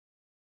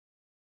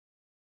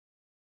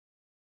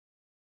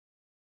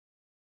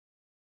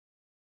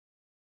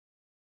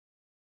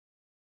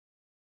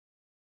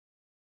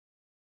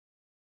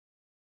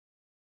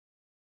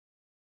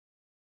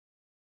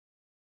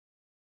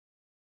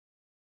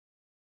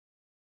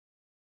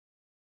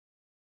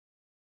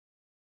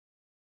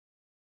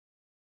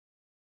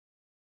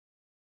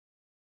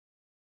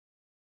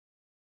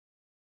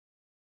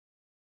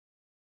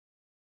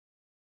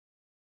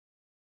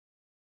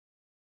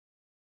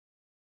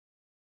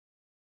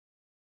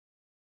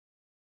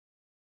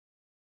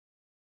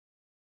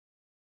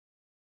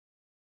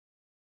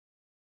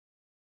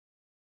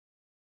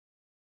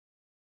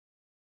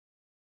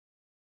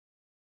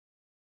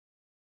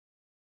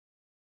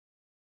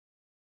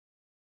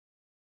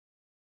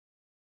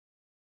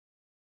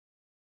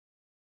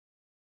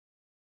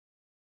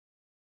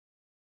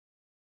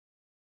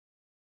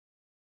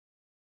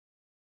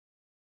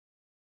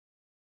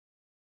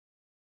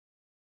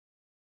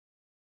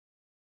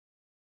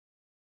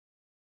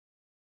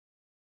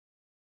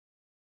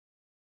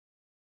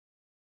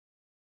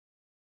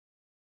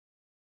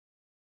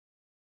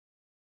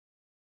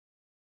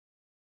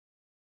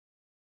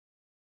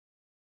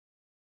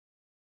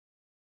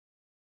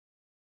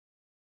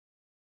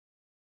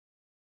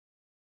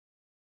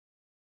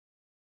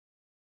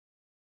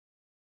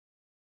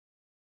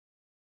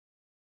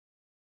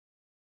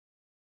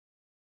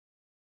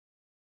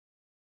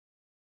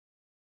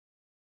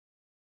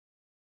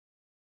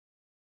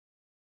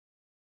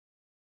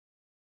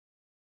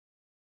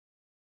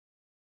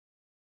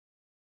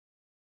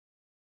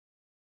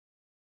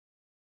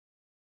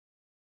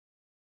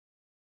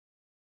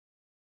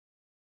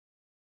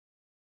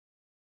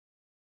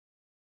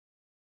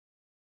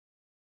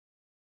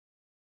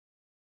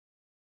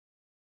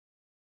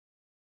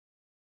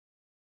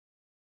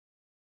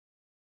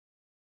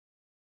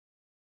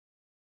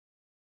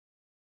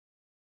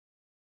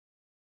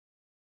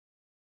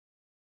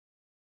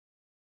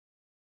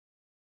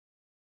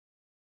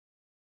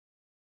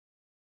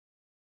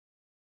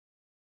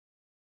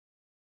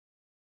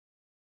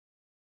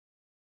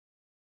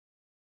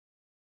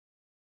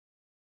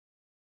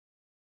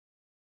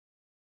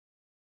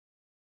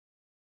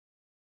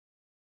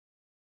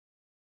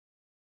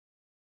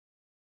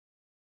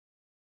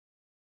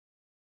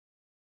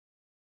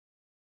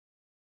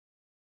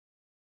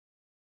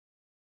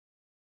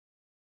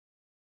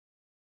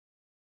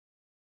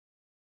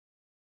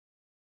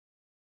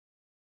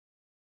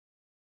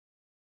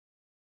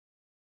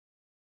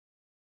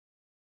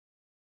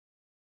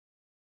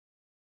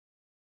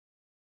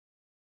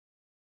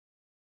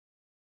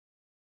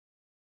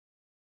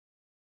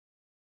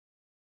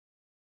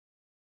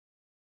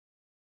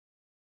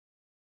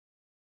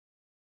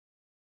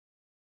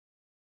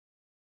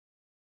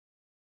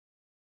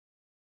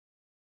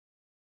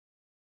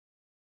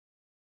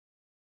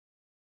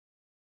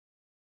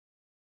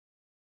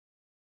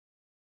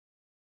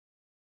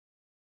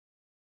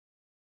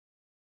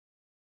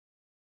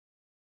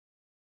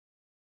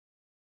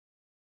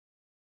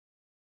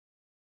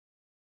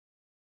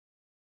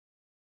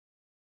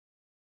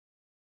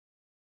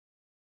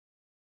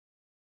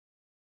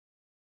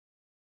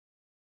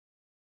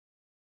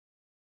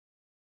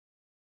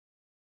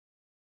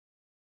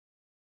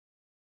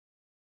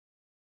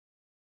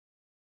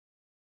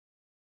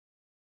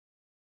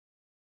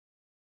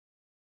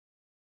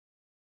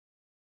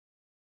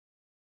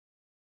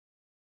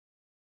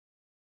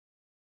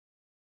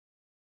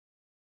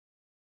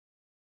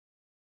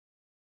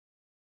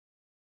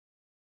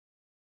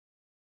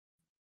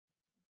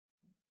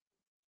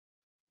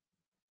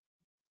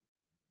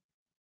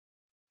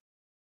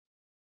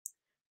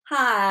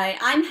Hi,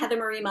 I'm Heather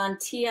Marie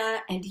Montilla,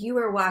 and you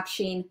are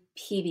watching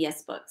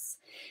PBS Books.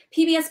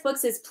 PBS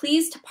Books is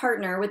pleased to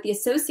partner with the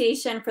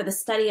Association for the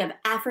Study of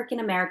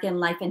African American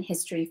Life and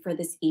History for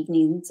this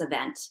evening's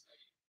event.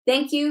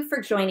 Thank you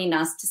for joining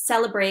us to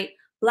celebrate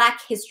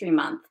Black History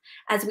Month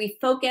as we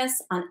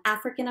focus on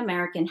African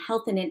American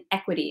health and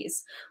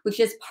inequities, which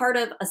is part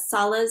of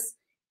ASALH's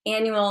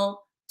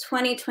annual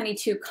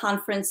 2022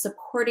 conference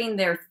supporting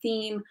their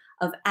theme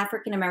of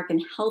African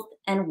American health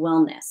and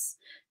wellness.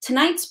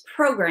 Tonight's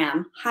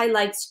program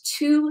highlights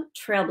two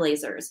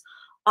trailblazers,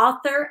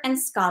 author and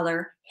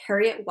scholar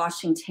Harriet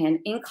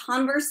Washington in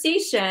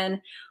conversation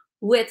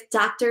with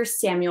Dr.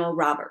 Samuel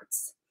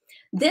Roberts.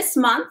 This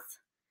month,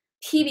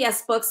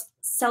 PBS Books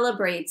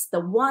celebrates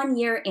the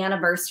 1-year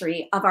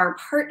anniversary of our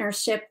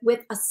partnership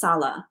with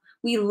ASALH.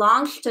 We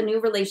launched a new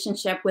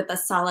relationship with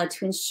ASALH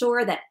to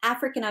ensure that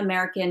African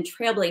American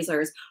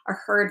trailblazers are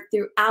heard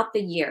throughout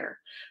the year.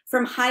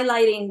 From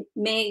highlighting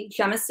Mae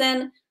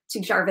Jemison to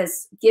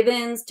Jarvis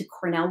Gibbons, to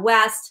Cornel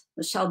West,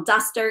 Michelle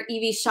Duster,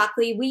 Evie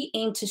Shockley, we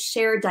aim to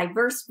share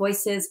diverse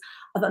voices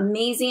of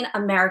amazing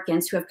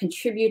Americans who have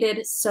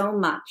contributed so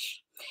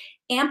much,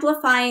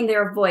 amplifying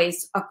their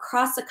voice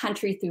across the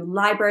country through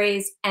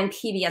libraries and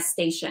PBS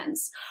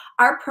stations.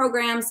 Our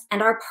programs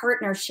and our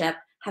partnership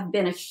have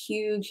been a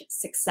huge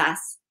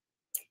success.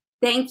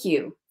 Thank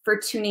you for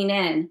tuning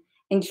in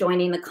and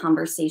joining the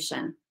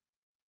conversation.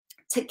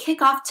 To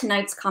kick off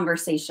tonight's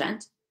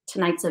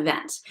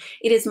event,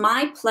 it is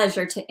my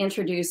pleasure to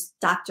introduce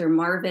Dr.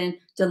 Marvin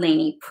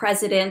Delaney,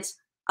 President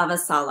of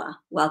ASALH.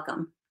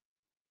 Welcome.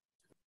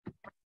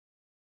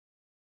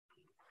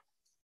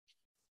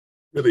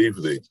 Good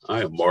evening.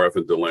 I am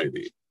Marvin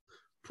Delaney,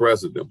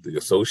 President of the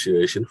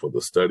Association for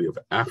the Study of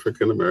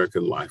African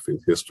American Life and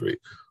History,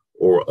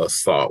 or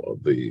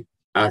ASALH, the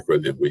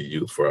acronym we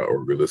use for our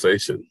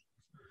organization.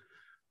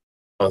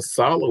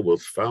 ASALH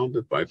was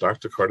founded by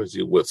Dr. Carter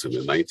G. Woodson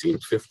in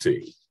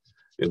 1915.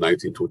 In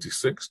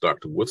 1926,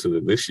 Dr. Woodson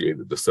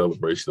initiated the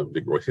celebration of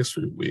Negro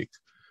History Week,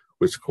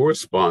 which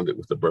corresponded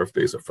with the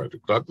birthdays of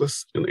Frederick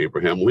Douglass and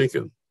Abraham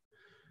Lincoln.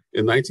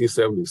 In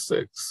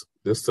 1976,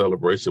 this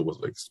celebration was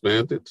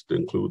expanded to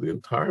include the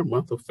entire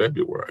month of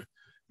February,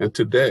 and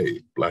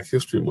today, Black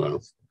History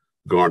Month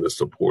garners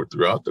support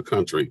throughout the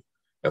country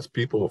as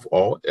people of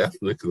all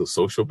ethnic and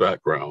social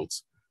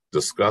backgrounds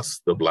discuss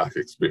the Black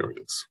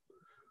experience.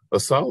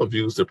 ASALH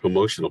views the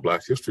promotion of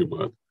Black History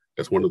Month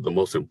as one of the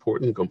most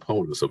important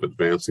components of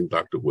advancing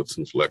Dr.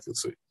 Woodson's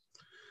legacy.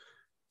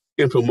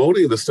 In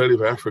promoting the study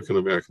of African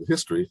American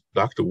history,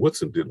 Dr.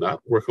 Woodson did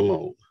not work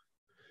alone.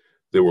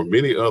 There were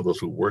many others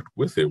who worked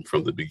with him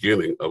from the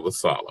beginning of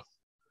ASALH,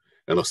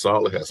 and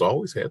ASALH has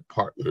always had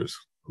partners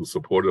who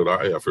supported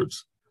our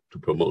efforts to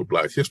promote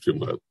Black History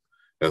Month,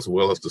 as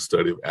well as the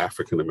study of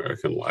African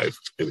American life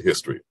and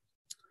history.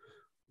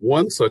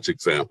 One such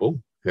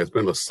example has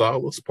been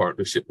ASALH's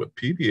partnership with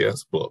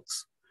PBS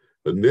Books.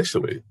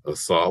 Initially,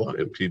 ASALH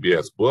and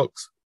PBS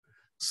Books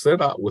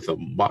set out with a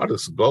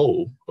modest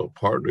goal of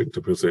partnering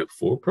to present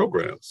 4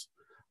 programs.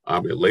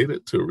 I'm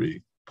elated to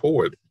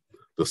report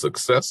the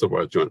success of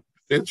our joint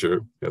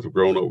venture has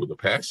grown over the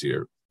past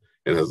year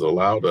and has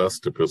allowed us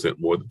to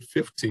present more than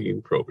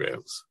 15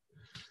 programs.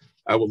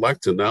 I would like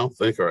to now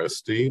thank our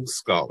esteemed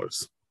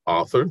scholars,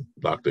 author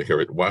Dr.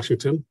 Harriet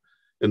Washington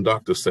and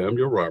Dr.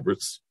 Samuel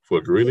Roberts for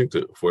agreeing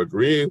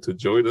to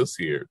join us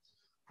here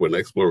for an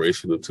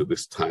exploration into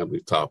this timely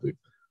topic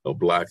of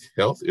Black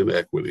health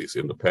inequities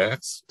in the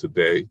past,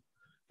 today,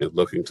 and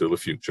looking to the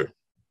future.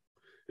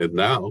 And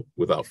now,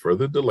 without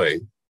further delay,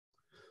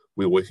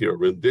 we will hear a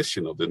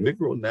rendition of the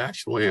Negro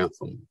National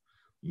Anthem,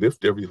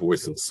 Lift Every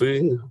Voice and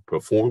Sing,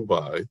 performed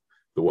by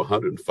the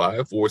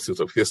 105 Voices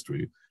of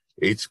History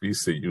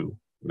HBCU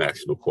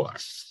National Choir.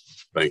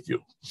 Thank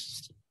you.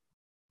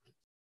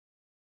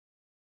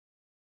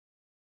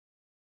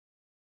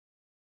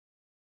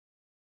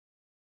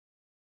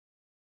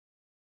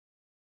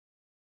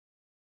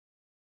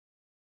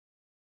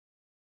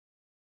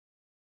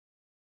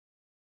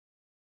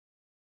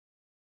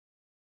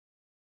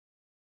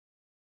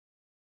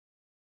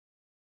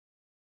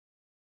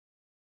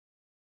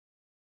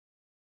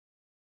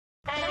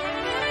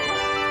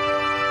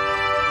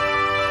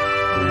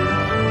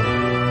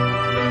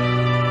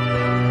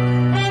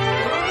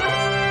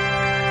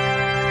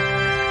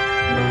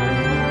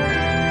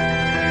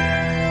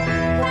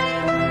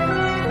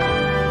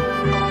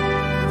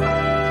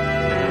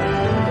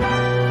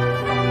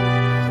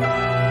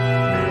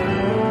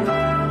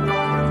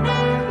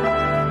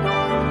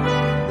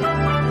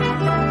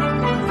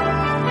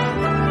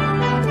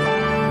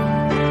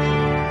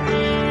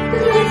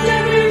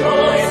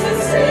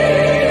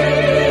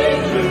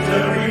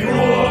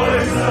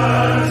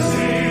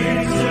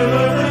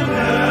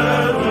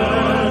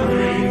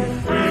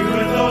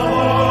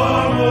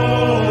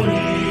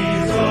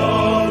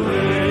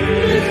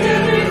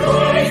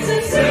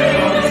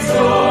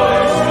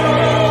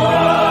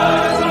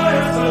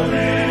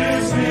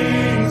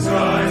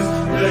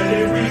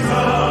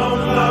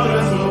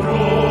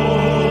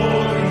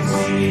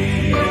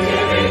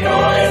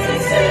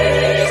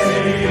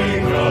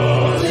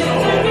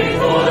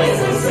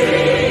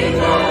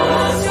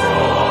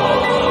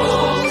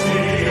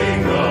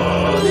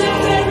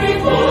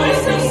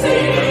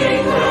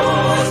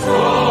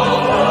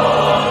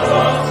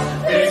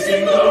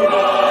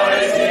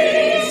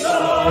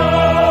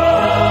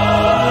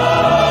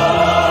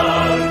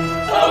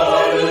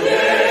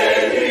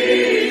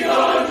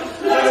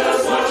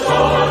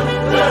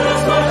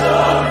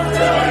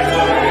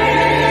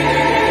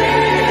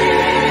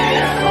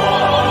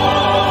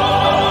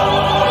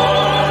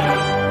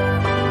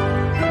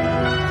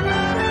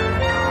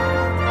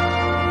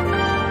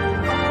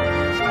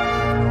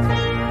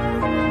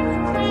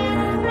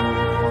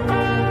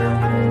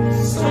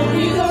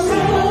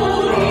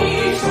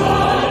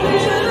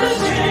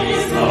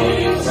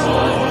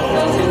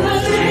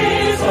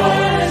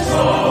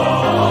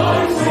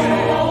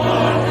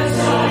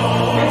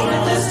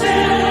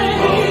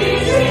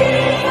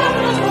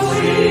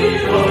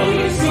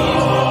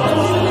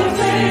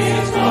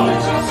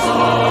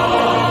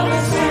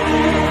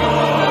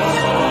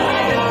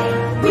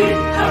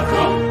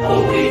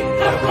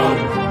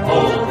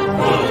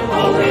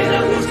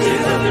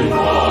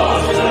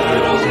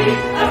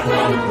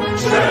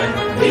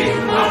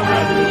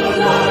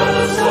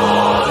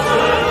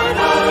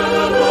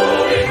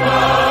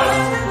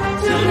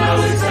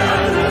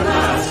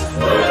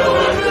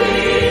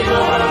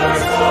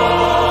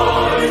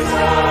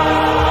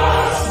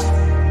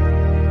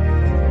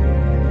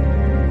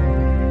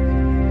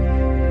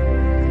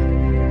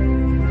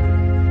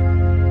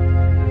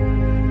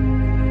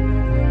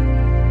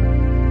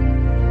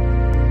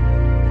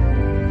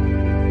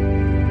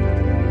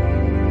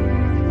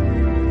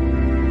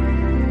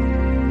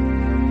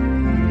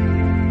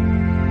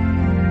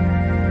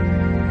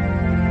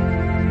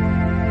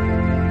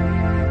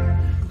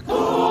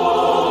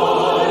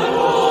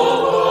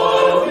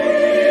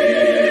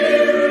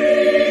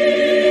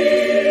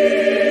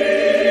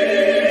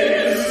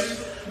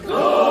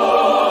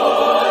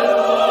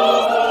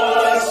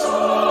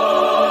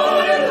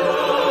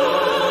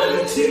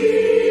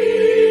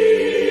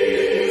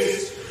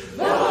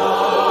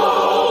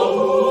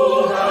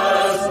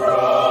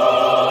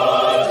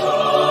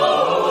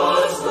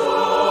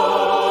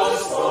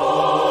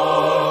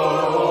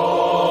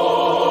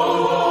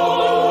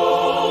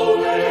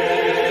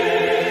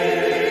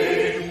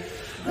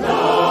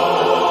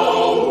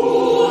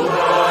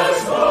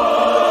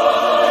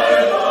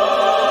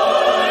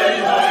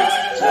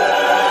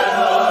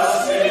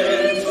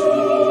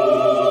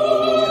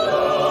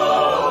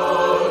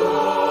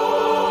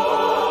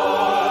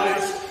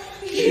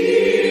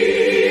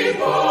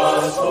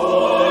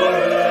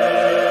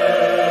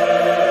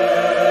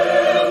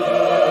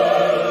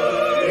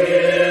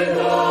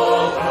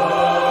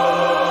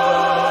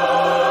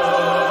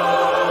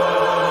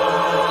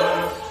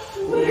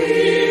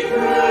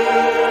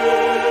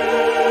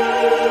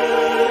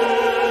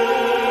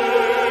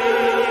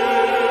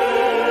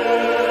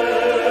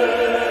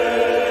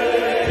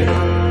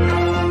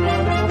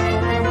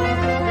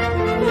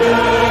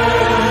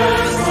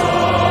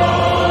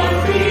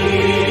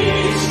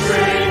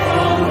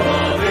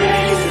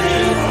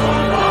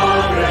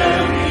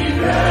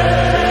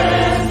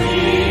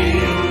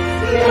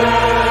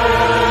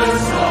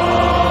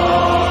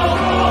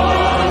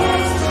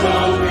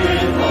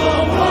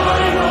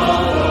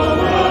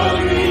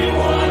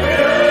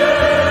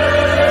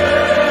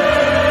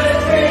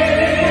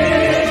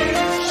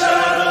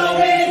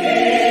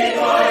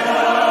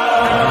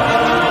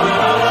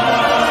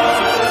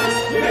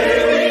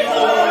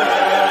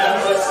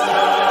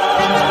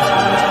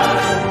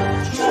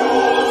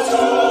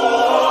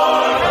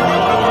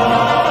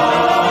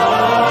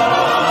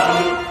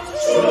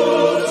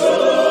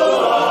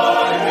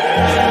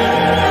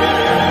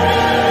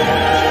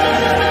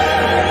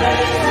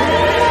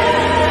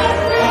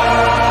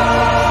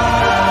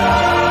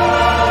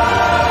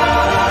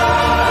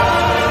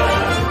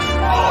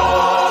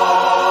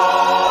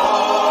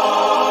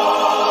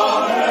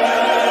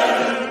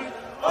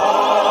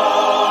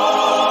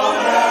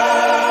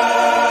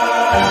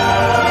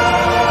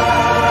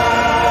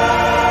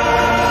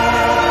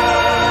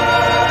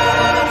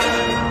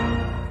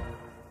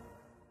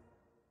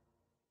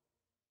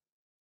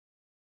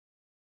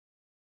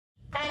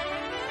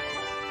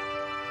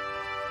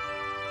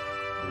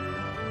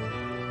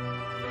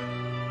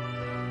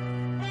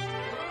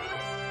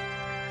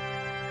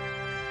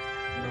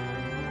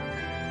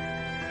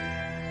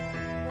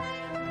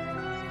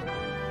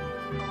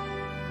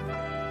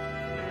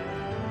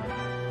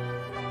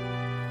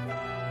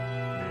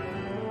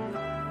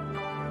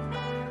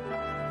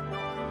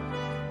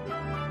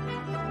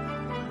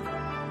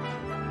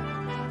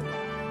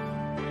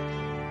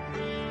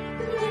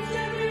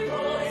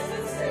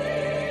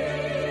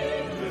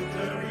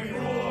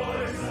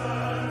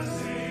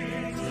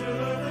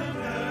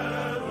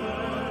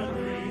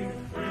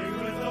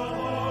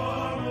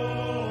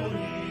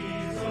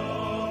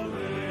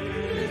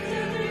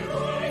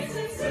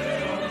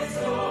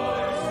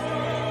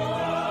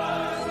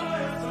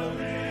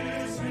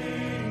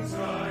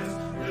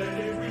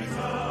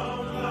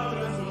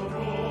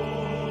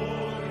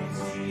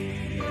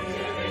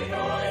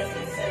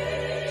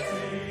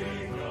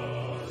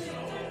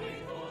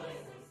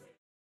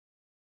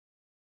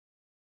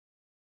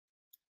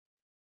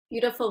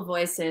 Beautiful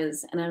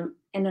voices and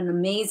an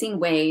amazing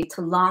way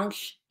to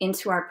launch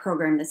into our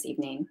program this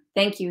evening.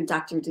 Thank you,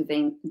 Dr.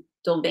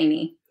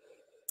 Delaney.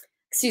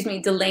 Excuse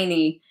me,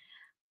 Delaney.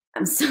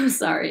 I'm so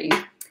sorry.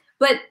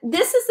 But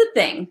this is the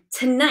thing.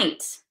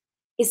 Tonight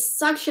is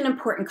such an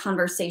important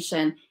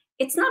conversation.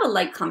 It's not a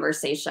light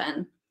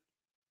conversation,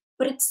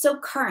 but it's so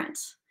current.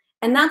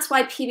 And that's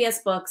why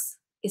PBS Books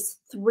is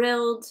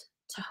thrilled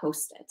to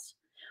host it.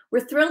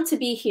 We're thrilled to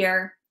be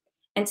here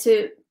and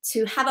to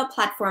have a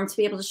platform to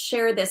be able to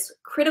share this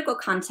critical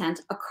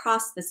content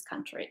across this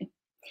country.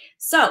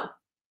 So,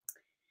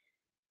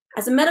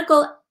 as a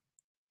medical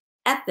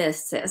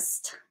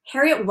ethicist,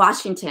 Harriet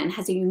Washington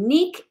has a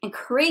unique and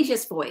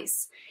courageous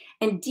voice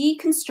and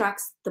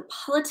deconstructs the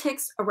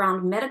politics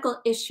around medical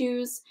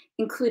issues,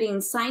 including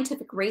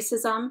scientific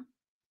racism.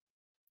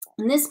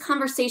 In this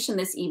conversation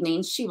this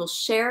evening, she will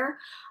share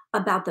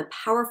about the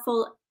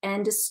powerful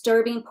and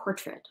disturbing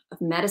portrait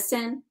of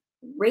medicine,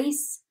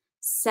 race,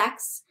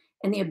 sex,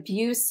 and the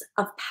abuse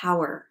of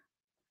power.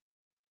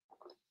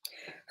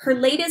 Her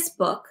latest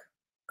book,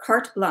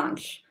 Carte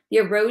Blanche, The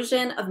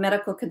Erosion of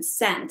Medical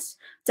Consent,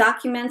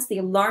 documents the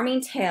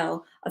alarming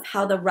tale of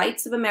how the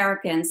rights of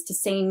Americans to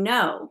say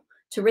no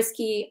to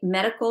risky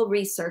medical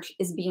research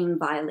is being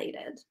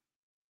violated.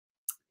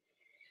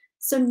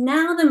 So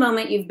now the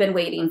moment you've been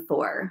waiting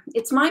for.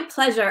 It's my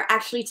pleasure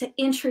actually to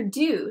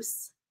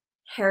introduce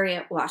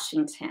Harriet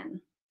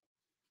Washington.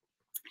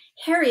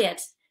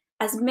 Harriet,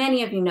 as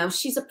many of you know,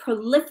 she's a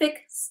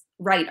prolific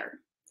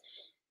writer,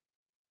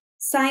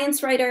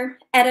 science writer,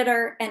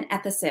 editor, and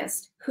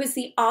ethicist, who is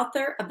the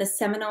author of the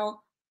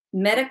seminal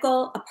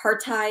Medical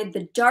Apartheid,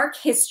 The Dark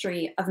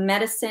History of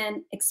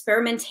Medicine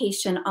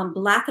Experimentation on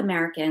Black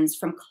Americans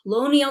from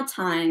Colonial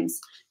Times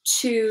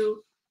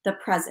to the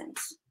Present.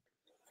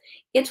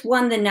 It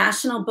won the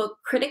National Book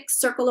Critics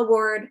Circle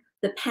Award,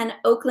 the Penn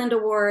Oakland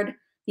Award,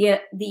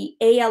 the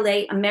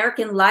ALA,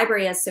 American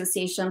Library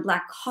Association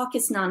Black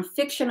Caucus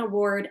Nonfiction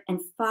Award,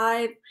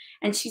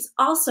 and she's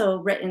also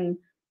written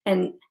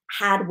and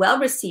had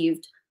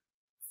well-received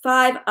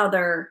 5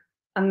 other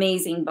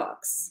amazing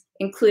books,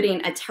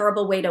 including A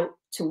Terrible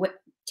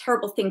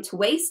Terrible Thing to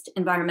Waste,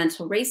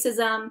 Environmental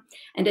Racism,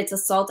 and Its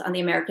Assault on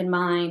the American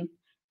Mind,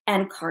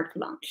 and Carte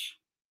Blanche.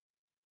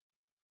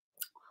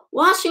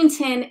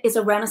 Washington is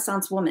a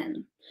Renaissance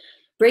woman.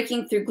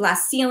 Breaking through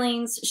glass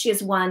ceilings, she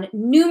has won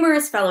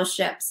numerous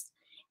fellowships,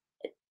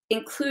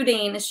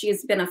 including she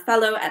has been a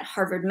fellow at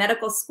Harvard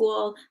Medical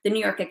School, the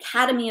New York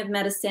Academy of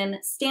Medicine,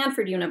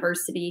 Stanford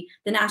University,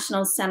 the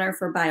National Center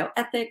for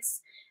Bioethics,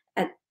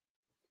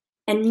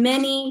 and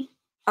many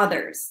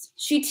others.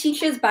 She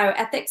teaches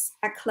bioethics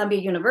at Columbia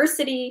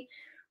University,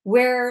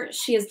 where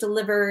she has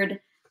delivered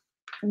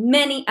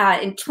many,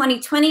 in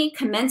 2020,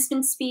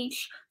 commencement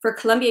speech for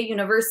Columbia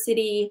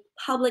University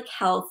public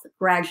health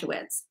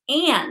graduates.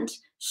 And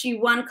she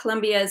won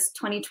Columbia's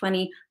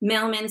 2020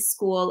 Mailman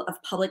School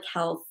of Public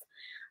Health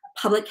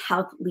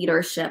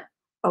Leadership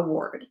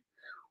Award.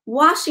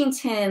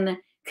 Washington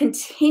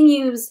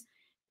continues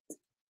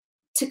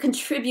to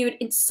contribute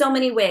in so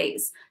many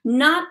ways,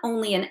 not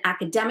only in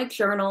academic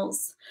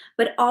journals,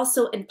 but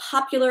also in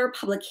popular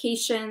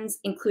publications,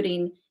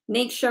 including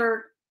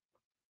Nature,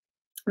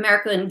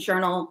 American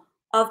Journal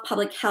of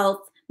Public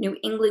Health, New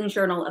England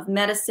Journal of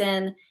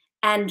Medicine,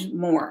 and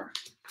more.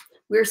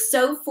 We're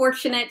so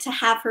fortunate to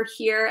have her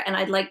here, and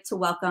I'd like to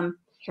welcome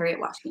Harriet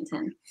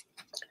Washington.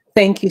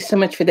 Thank you so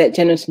much for that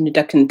generous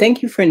introduction.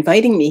 Thank you for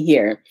inviting me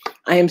here.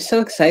 I am so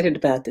excited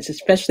about this,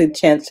 especially the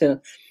chance to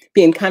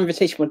be in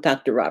conversation with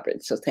Dr.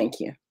 Roberts, so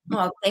thank you.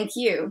 Well, thank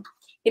you.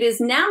 It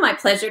is now my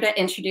pleasure to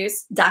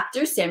introduce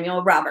Dr.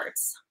 Samuel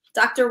Roberts.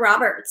 Dr.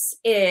 Roberts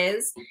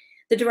is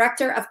the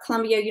director of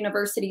Columbia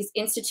University's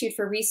Institute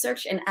for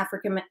Research in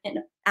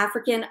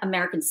African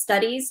American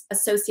Studies,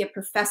 associate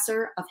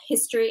professor of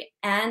history,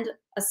 and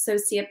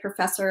associate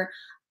professor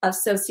of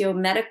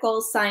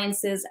socio-medical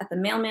sciences at the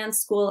Mailman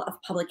School of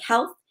Public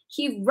Health.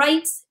 He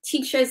writes,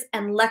 teaches,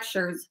 and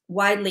lectures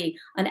widely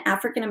on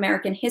African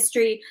American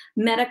history,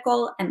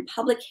 medical and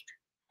public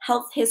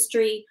health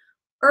history,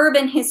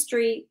 urban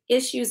history,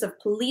 issues of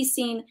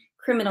policing,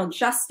 criminal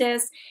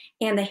justice,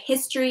 and the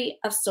history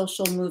of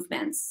social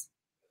movements.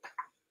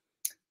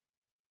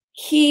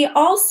 He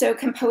also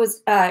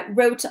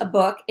wrote a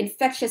book,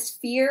 Infectious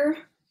Fear,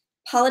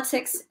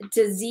 Politics,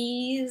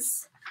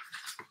 Disease,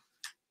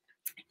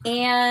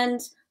 and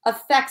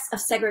Effects of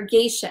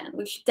Segregation,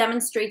 which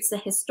demonstrates the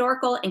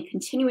historical and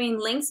continuing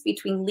links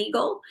between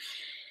legal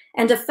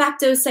and de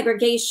facto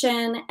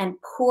segregation and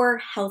poor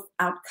health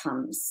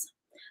outcomes.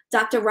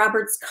 Dr.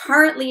 Roberts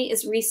currently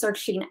is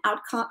researching a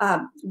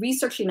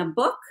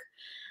book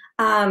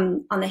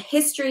on the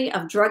history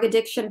of drug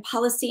addiction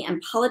policy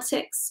and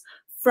politics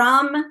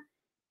from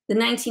the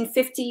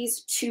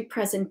 1950s to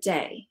present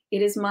day.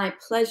 It is my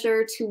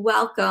pleasure to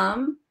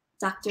welcome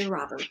Dr.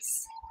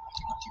 Roberts.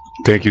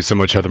 Thank you so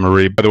much, Heather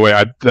Marie. By the way,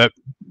 that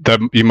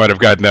you might have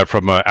gotten that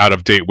from an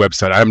out-of-date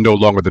website. I'm no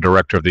longer the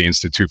director of the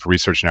Institute for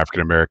Research in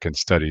African American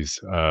Studies.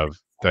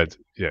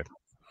 Yeah.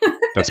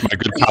 That's my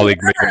good colleague,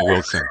 Mabel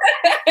Wilson.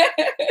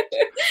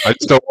 I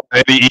just don't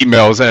want any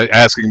emails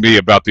asking me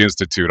about the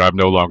Institute. I'm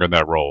no longer in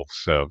that role.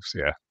 So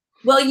yeah.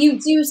 Well, you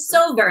do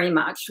so very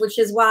much, which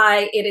is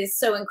why it is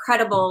so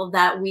incredible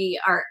that we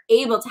are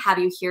able to have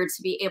you here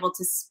to be able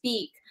to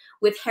speak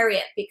with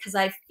Harriet, because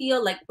I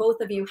feel like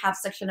both of you have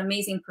such an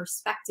amazing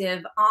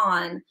perspective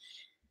on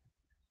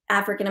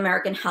African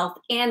American health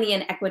and the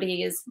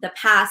inequities, the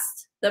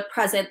past, the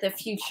present, the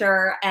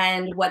future,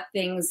 and what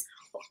things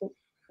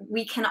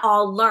we can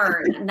all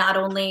learn, not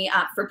only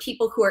for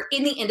people who are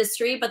in the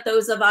industry, but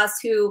those of us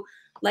who,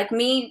 like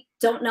me,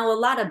 don't know a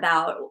lot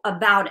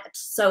about it.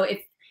 So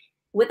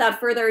without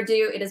further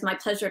ado, it is my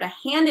pleasure to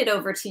hand it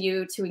over to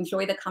you to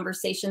enjoy the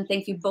conversation.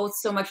 Thank you both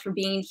so much for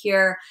being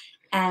here,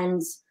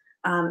 and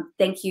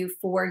thank you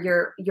for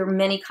your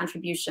many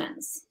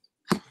contributions.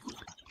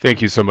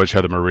 Thank you so much,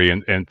 Heather Marie,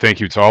 and thank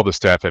you to all the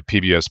staff at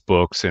PBS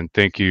Books, and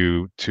thank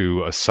you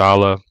to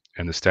ASALH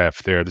and the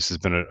staff there. This has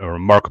been a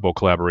remarkable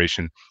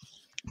collaboration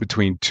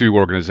between two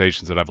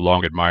organizations that I've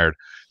long admired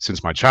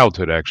since my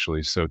childhood,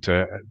 actually. So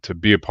to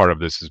be a part of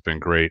this has been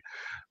great.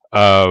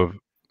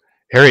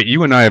 Harriet,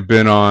 you and I have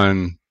been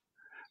on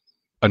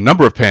a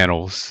number of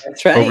panels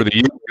over the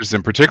years,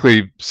 and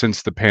particularly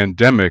since the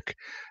pandemic.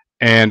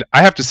 And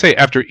I have to say,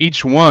 after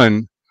each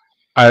one,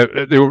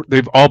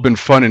 they've all been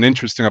fun and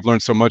interesting. I've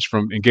learned so much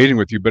from engaging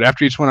with you. But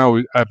after each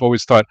one, I've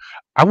always thought,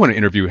 I want to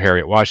interview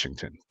Harriet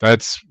Washington.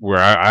 That's where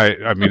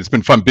I mean, it's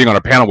been fun being on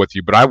a panel with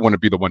you, but I want to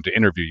be the one to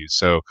interview you.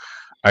 So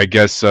I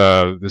guess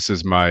this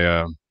is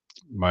my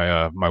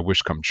my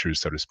wish come true,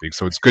 so to speak.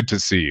 So it's good to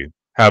see you.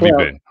 How have you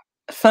been?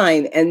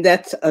 Fine, and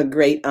that's a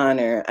great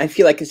honor. I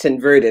feel like it's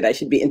inverted. I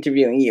should be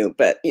interviewing you,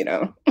 but you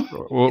know.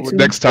 Well,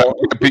 next time,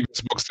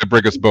 PBS Books to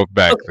bring us both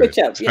back. Switch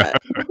up, yeah.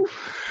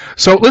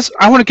 So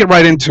I want to get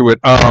right into it.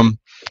 And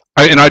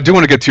I do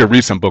want to get to your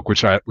recent book,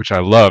 which I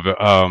love,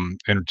 and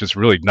it just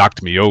really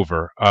knocked me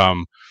over.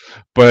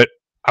 But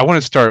I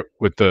want to start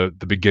with the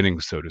beginning,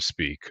 so to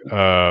speak.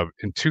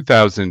 In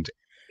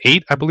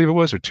 2008, I believe it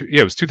was,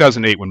 it was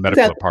 2008 when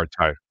medical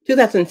apartheid.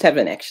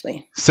 2007,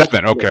 actually.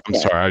 7. Okay, I'm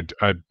sorry.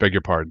 I beg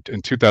your pardon.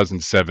 In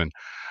 2007,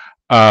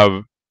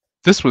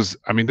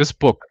 this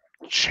book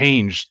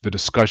changed the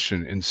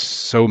discussion in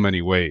so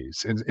many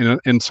ways.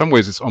 In some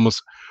ways, it's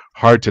almost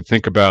hard to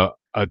think about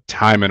a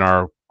time in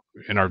our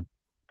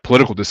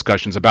political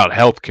discussions about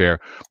healthcare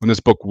when this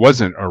book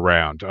wasn't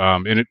around.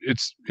 And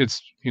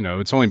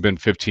it's only been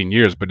 15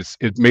 years, but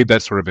it made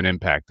that sort of an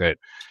impact, that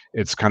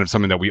it's kind of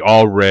something that we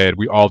all read,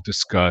 we all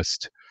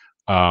discussed,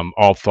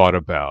 all thought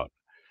about.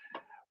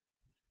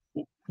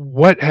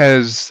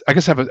 This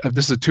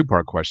is a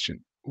two-part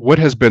question. What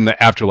has been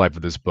the afterlife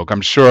of this book?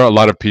 I'm sure a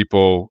lot of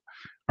people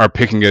are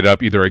picking it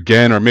up either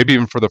again or maybe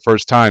even for the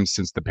first time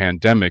since the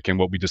pandemic and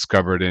what we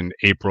discovered in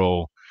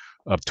April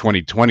of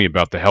 2020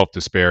 about the health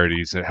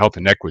disparities and health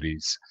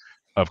inequities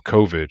of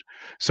COVID.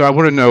 So I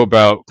want to know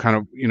about kind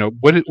of,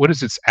 what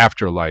is its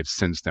afterlife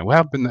since then? What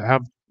have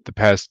the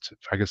past,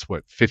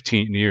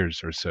 15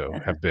 years or so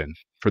have been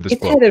for this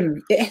book?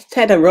 It's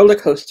had a roller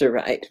coaster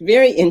ride.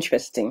 Very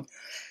interesting.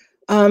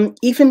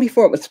 Even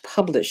before it was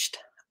published,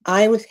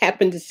 I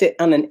happened to sit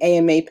on an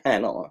AMA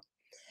panel,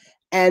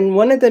 and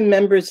one of the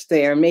members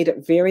there made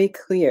it very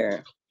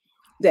clear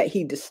that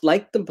he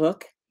disliked the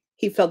book.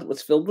 He felt it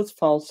was filled with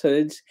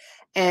falsehoods,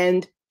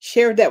 and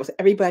shared that with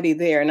everybody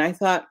there. And I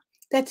thought,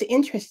 that's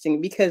interesting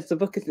because the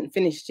book isn't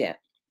finished yet.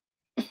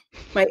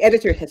 My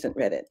editor hasn't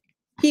read it.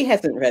 He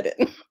hasn't read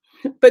it,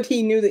 but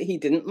he knew that he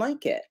didn't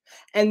like it.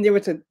 And there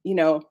was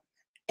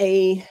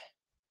a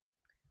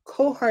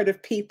cohort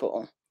of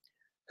people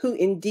who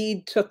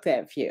indeed took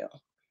that view.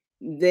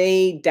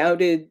 They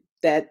doubted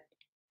that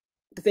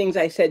the things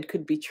I said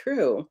could be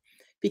true,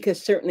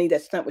 because certainly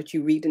that's not what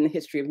you read in the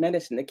history of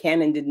medicine. The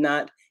canon did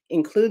not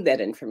include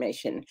that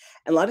information.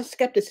 A lot of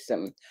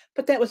skepticism,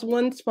 but that was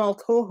one small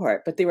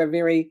cohort, but they were a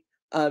very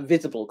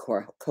visible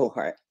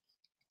cohort.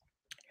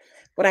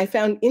 What I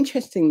found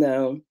interesting,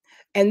 though,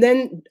 and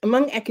then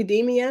among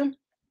academia,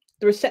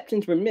 the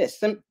receptions were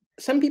missed.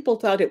 Some people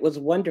thought it was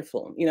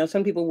wonderful.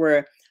 Some people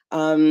were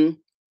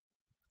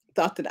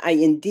thought that I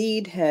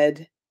indeed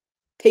had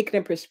taken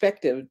a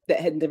perspective that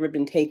had never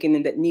been taken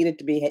and that needed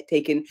to be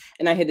taken.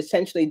 And I had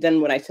essentially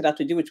done what I set out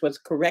to do, which was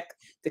correct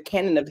the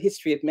canon of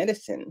history of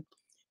medicine,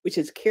 which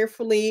has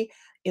carefully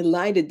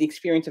elided the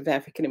experience of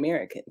African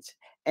Americans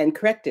and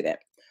corrected it.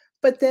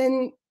 But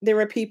then there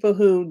were people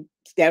who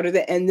doubted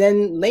it. And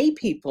then lay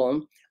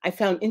people, I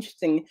found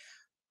interesting,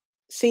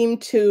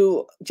 seemed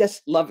to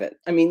just love it.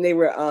 I mean, they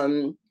were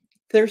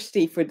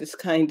thirsty for this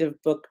kind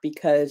of book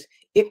because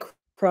it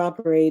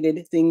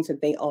corroborated things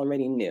that they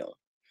already knew.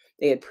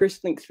 They had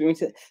personally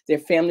experienced it. Their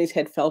families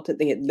had felt it.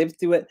 They had lived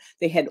through it.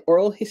 They had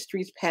oral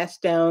histories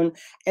passed down.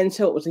 And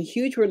so it was a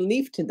huge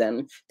relief to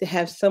them to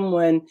have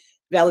someone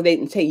validate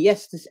and say,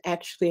 yes, this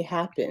actually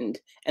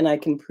happened and I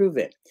can prove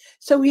it.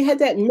 So we had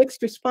that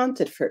mixed response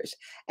at first.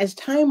 As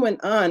time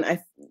went on,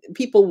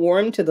 people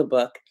warmed to the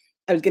book.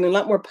 I was getting a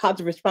lot more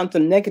positive response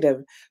than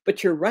negative,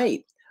 but you're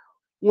right.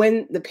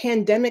 When the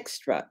pandemic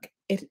struck,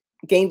 it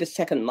gained a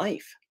second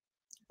life.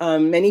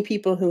 Many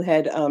people who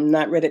had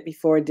not read it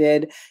before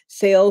did.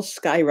 Sales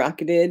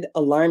skyrocketed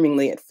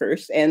alarmingly at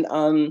first. And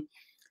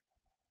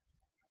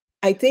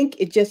I think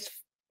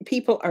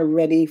people are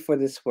ready for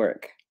this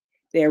work.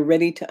 They are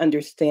ready to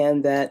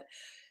understand that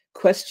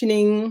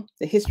questioning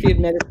the history of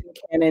medicine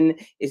canon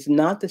is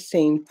not the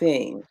same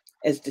thing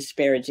as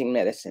disparaging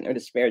medicine or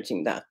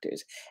disparaging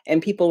doctors.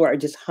 And people are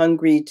just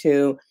hungry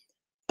to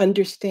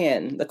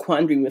understand the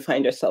quandary we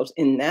find ourselves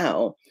in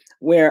now,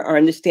 where our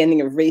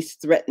understanding of race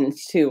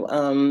threatens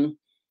to,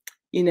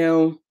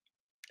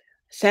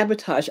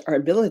 sabotage our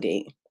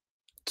ability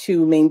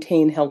to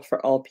maintain health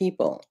for all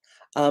people.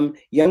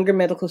 Younger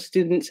medical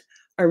students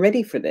are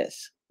ready for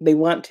this. They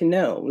want to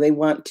know. They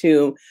want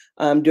to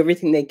do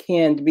everything they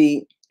can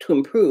to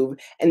improve,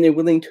 and they're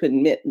willing to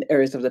admit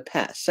errors of the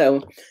past.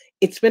 So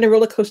it's been a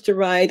roller coaster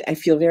ride. I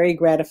feel very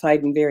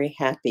gratified and very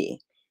happy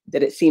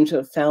that it seems to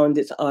have found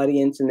its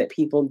audience and that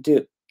people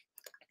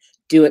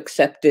do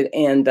accept it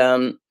and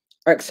are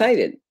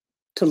excited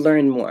to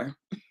learn more.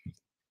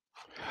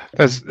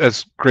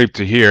 That's great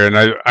to hear. And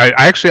I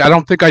actually, I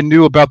don't think I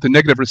knew about the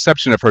negative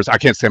reception at first. I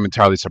can't say I'm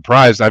entirely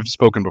surprised. I've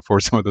spoken before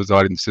some of those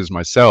audiences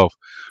myself,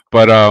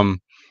 but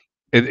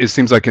it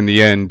seems like in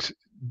the end,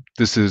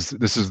 this is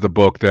the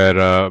book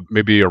that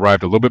maybe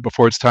arrived a little bit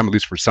before its time, at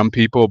least for some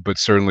people, but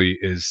certainly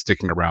is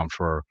sticking around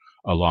for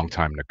a long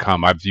time to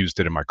come. I've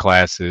used it in my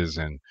classes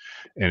and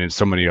in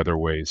so many other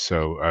ways.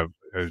 So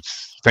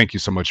thank you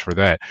so much for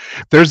that.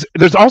 There's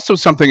also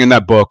something in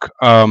that book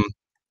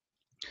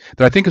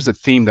that I think is a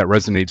theme that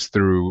resonates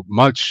through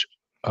much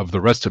of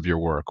the rest of your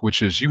work,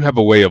 which is you have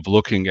a way of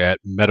looking at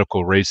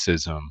medical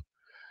racism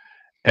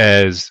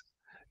as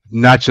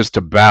not just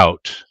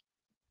about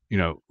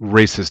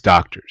racist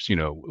doctors,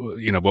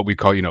 what we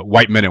call,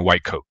 white men in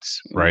white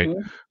coats, right?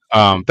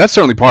 Mm-hmm. That's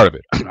certainly part of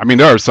it. I mean,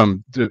 there's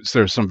some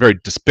very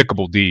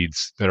despicable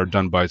deeds that are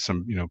done by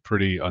some,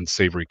 pretty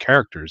unsavory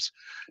characters.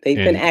 They've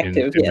been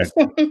active, yes.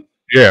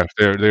 Yeah,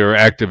 they're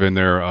active in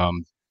their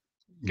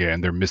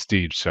and their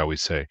misdeeds, shall we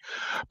say.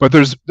 But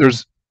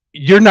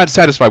you're not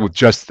satisfied with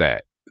just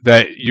that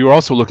you're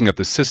also looking at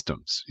the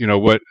systems,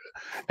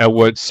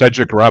 what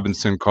Cedric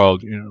Robinson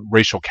called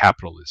racial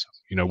capitalism,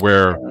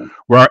 where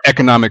our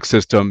economic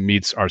system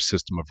meets our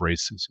system of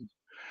racism.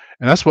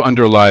 And that's what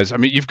underlies, I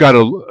mean, you've got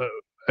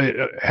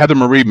Heather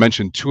Marie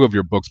mentioned 2 of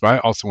your books,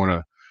 but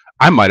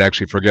I might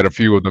actually forget a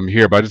few of them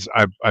here, but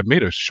I've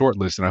made a short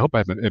list, and I hope I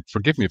haven't,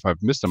 forgive me if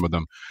I've missed some of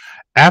them.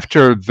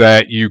 After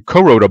that, you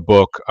co-wrote a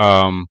book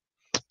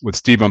with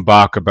Stephen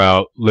Bach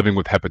about living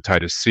with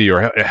hepatitis C,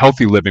 or living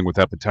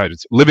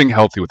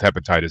healthy with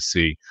hepatitis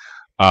C,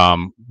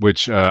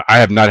 which I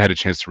have not had a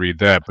chance to read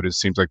that, but it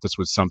seems like this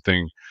was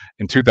something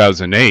in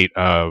 2008.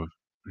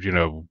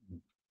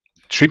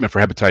 Treatment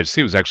for hepatitis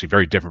C was actually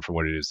very different from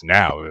what it is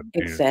now.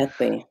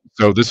 Exactly.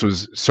 So this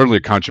was certainly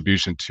a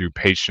contribution to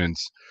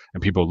patients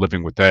and people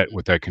living with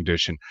that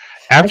condition.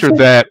 After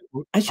that,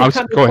 I should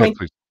probably go ahead,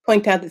 please.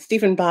 Point out that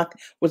Stephen Bach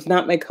was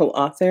not my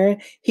co-author.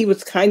 He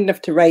was kind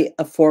enough to write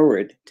a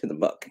foreword to the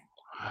book.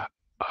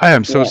 I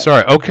am so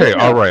sorry. Okay,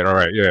 all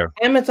right, yeah.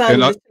 Amazon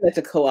listed as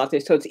a co-author,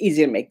 so it's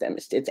easy to make that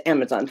mistake. It's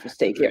Amazon's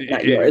mistake here,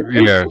 not yours.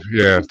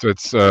 Yeah.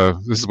 It's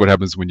this is what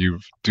happens when you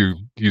do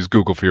use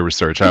Google for your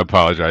research. I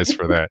apologize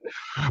for that.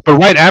 But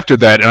right after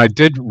that, and I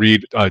did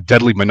read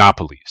Deadly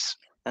Monopolies,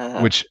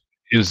 which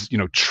is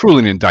truly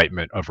an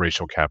indictment of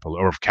racial capital,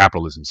 or of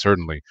capitalism,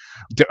 certainly.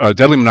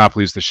 Deadly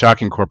Monopolies: The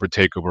Shocking Corporate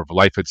Takeover of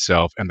Life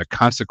Itself and the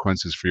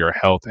Consequences for Your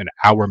Health and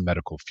Our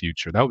Medical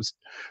Future. That was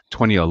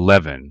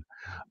 2011.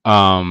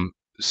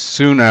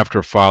 Soon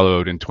after,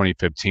 followed in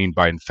 2015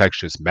 by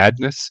Infectious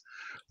Madness: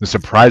 The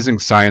Surprising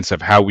Science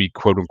of How We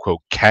quote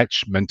unquote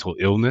catch mental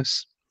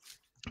illness.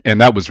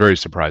 And that was very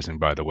surprising,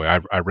 by the way.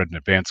 I read an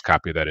advanced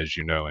copy of that, as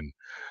you know, and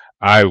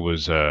I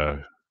was I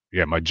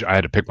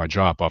had to pick my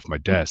jaw up off my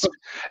desk.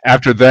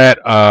 After that,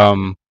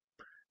 and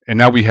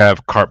now we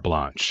have Carte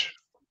Blanche,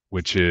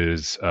 which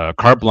is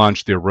Carte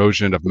Blanche: The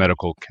Erosion of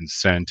Medical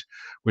Consent,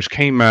 which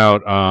came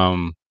out.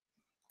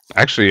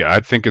 Actually, I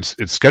think it's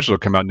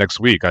scheduled to come out next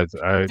week. No,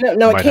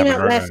 it came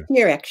out last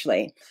year,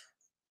 actually.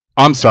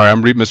 I'm sorry,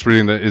 I'm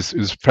misreading that.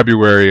 Is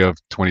February of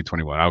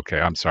 2021.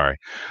 Okay, I'm sorry.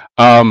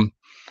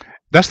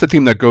 That's the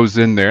theme that goes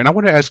in there. And I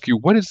want to ask you,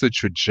 what is the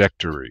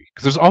trajectory?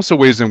 Because there's also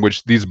ways in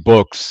which these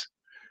books,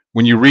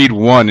 when you read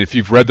one, if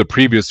you've read the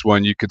previous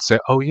one, you could say,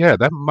 oh yeah,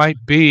 that might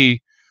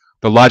be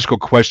the logical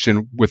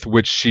question with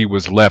which she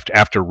was left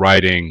after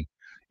writing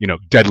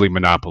Deadly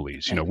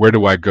Monopolies. Where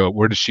do I go?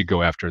 Where does she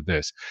go after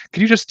this?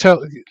 Can you just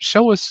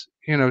show us,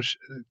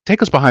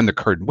 take us behind the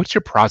curtain? What's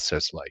your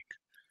process like?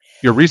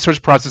 Your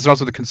research process and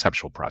also the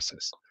conceptual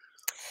process.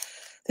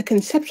 The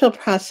conceptual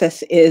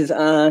process is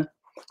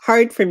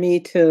hard for me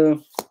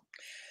to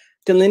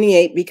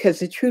delineate, because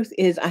the truth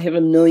is I have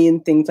a million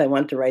things I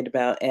want to write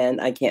about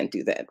and I can't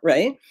do that,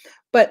 right?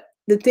 But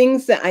the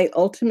things that I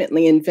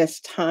ultimately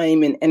invest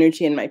time and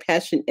energy and my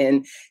passion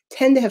in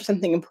tend to have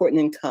something important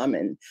in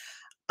common.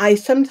 I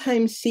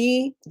sometimes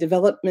see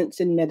developments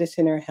in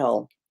medicine or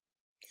health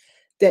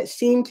that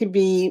seem to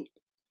be,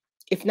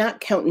 if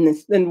not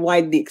countenanced, then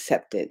widely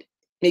accepted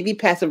maybe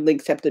passively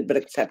accepted, but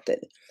accepted.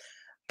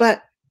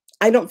 But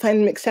I don't find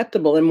them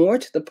acceptable. And more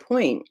to the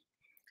point,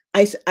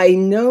 I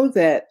know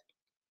that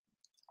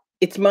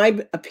it's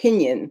my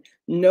opinion,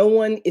 no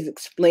one is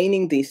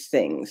explaining these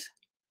things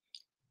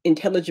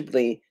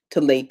intelligibly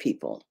to lay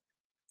people.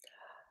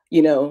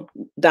 You know,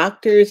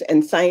 doctors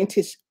and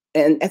scientists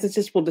and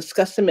ethicists will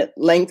discuss them at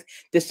length,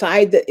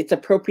 decide that it's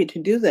appropriate to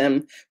do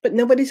them, but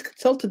nobody's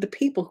consulted the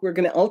people who are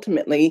going to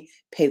ultimately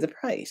pay the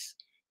price.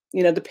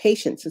 You know, the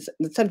patients,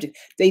 the subject.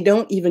 They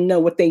don't even know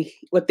what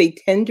they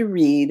tend to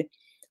read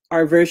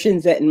are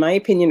versions that, in my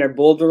opinion, are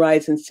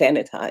bowdlerized and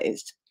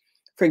sanitized.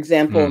 For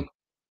example,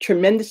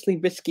 tremendously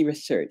risky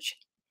research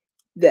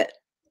that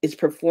is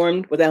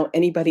performed without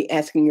anybody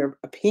asking your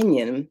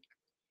opinion,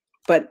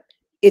 but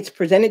it's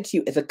presented to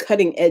you as a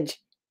cutting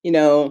edge, you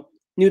know,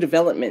 new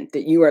development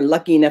that you are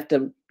lucky enough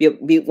to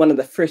be one of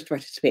the first to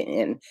participate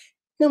in.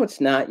 No,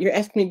 it's not. You're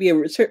asking me to be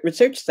a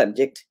research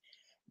subject,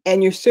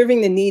 and you're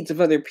serving the needs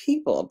of other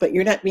people, but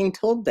you're not being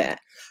told that.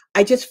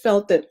 I just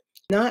felt that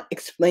not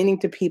explaining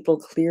to people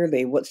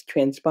clearly what's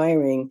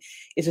transpiring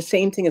is the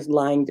same thing as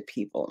lying to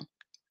people.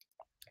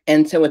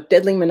 And so with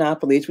Deadly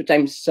Monopolies, which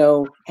I'm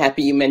so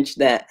happy you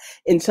mentioned that,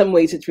 in some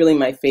ways it's really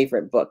my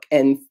favorite book,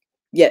 and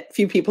yet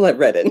few people have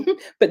read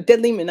it. But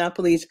Deadly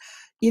Monopolies,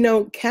 you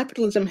know,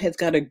 capitalism has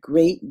got a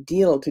great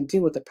deal to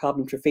do with the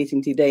problems we're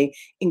facing today,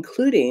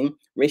 including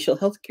racial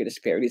healthcare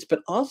disparities, but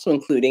also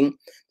including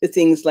the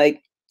things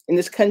like, in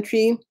this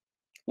country,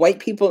 white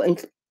people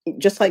and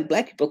just like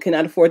Black people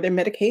cannot afford their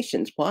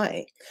medications.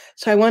 Why?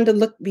 So I wanted to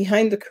look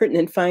behind the curtain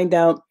and find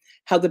out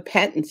how the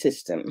patent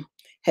system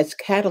has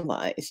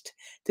catalyzed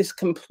this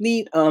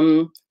complete,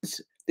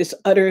 this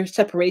utter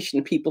separation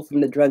of people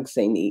from the drugs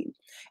they need.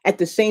 At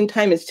the same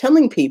time, it's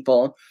telling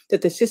people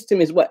that the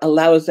system is what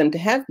allows them to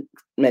have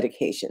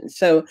medications.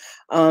 So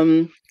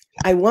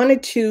I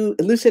wanted to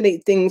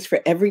elucidate things for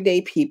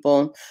everyday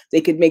people.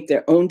 They could make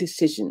their own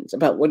decisions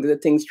about whether the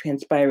things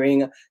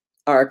transpiring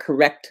are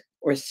correct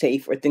or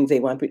safe or things they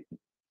want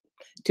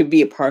to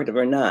be a part of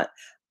or not.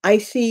 I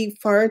see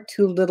far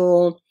too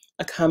little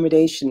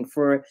accommodation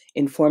for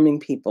informing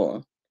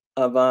people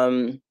of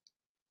the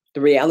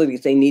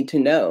realities they need to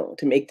know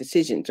to make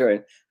decisions,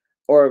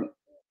 or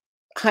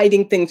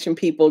hiding things from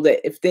people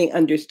that if they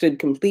understood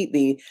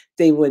completely,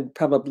 they would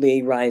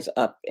probably rise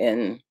up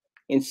and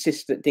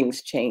insist that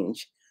things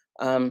change.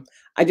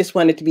 I just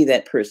wanted to be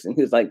that person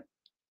who's like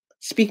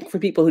speaking for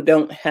people who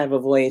don't have a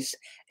voice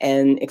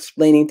and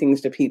explaining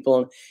things to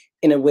people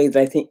in a way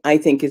that I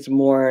think is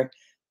more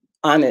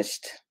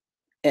honest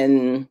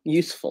and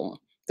useful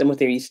than what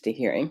they're used to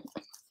hearing.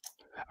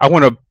 I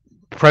want to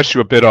press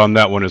you a bit on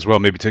that one as well,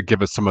 maybe to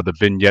give us some of the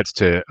vignettes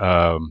to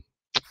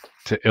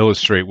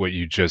illustrate what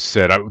you just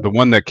said. The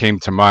one that came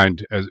to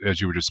mind as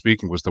you were just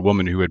speaking was the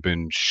woman who had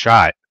been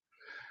shot,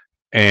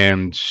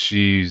 and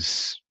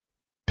she's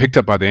picked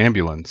up by the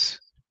ambulance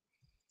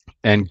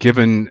and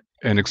given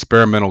an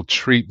experimental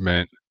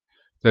treatment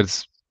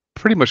that's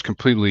pretty much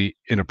completely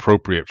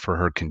inappropriate for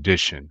her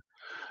condition.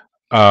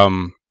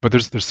 But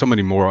there's so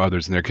many more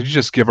others in there. Could you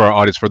just give our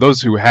audience, for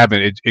those who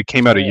haven't, it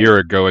came out a year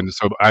ago, and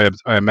so I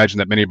imagine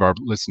that many of our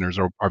listeners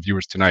or our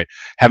viewers tonight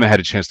haven't had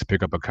a chance to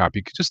pick up a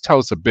copy. Could you just tell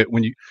us a bit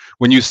when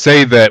you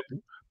say that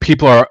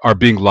people are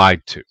being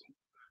lied to,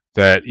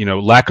 that, you know,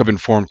 lack of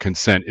informed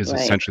consent is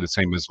essentially the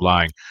same as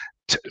lying.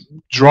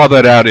 Draw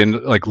that out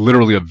in like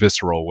literally a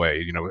visceral way.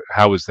 You know,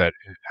 how does that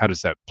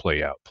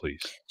play out,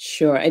 please?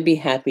 Sure, I'd be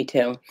happy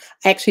to.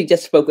 I actually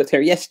just spoke with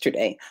her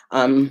yesterday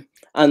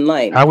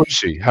online. How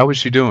is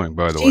she doing,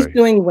 by the way? She's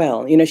doing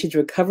well. You know, she's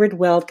recovered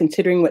well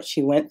considering what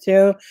she went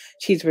through.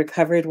 She's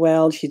recovered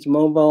well. She's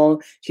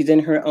mobile. She's in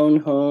her own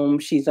home.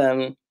 She's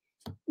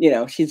you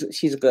know,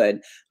 she's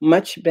good.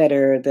 Much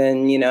better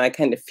than, you know, I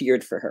kind of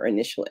feared for her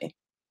initially.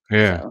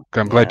 Yeah, so,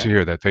 I'm glad to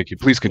hear that. Thank you.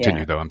 Please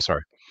continue, though. I'm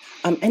sorry.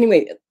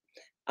 Anyway,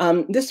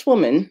 this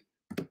woman,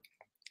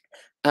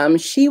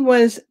 she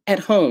was at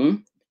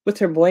home with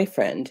her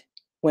boyfriend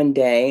one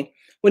day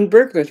when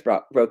burglars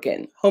broke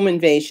in, home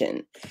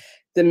invasion.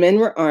 The men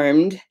were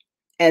armed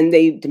and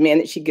they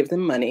demanded she give them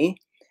money.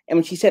 And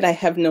when she said, "I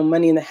have no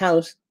money in the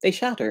house," they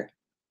shot her.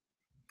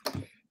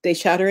 They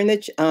shot her in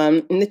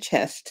the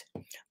chest.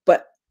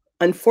 But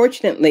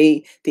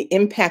unfortunately, the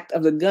impact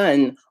of the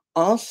gun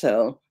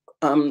also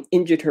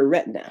injured her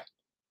retina.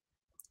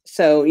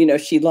 So, you know,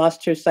 she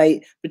lost her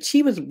sight, but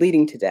she was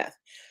bleeding to death.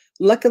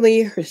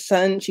 Luckily,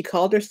 she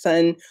called her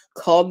son,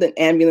 called an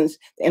ambulance,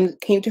 and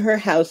came to her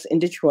house in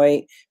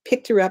Detroit,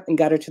 picked her up and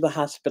got her to the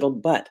hospital.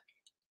 But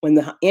when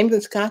the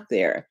ambulance got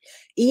there,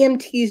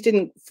 EMTs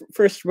didn't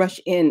first rush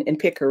in and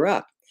pick her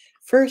up.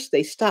 First,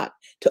 they stopped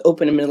to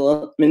open a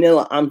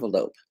manila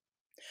envelope.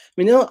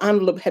 Manila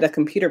envelope had a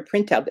computer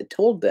printout that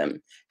told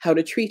them how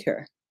to treat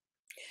her.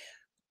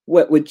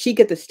 Would she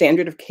get the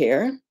standard of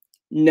care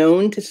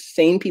known to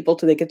sane people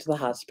till they get to the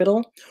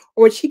hospital?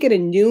 Or would she get a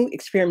new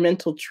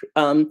experimental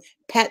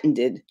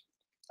patented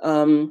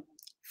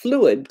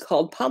fluid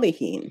called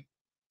polyheme,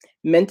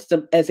 meant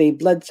as a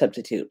blood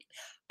substitute?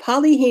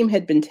 Polyheme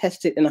had been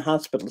tested in a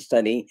hospital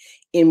study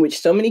in which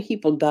so many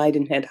people died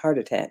and had heart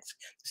attacks.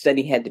 The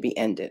study had to be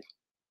ended.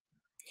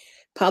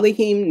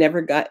 Polyheme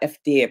never got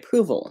FDA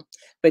approval,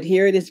 but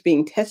here it is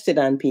being tested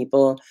on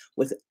people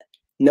with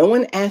no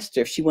one asked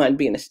her if she wanted to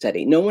be in a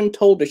study. No one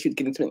told her she'd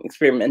get something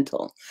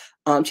experimental.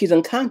 She's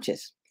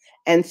unconscious.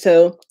 And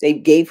so they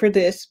gave her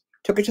this,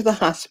 took her to the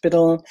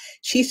hospital.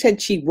 She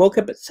said she woke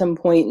up at some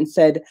point and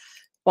said,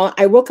 well,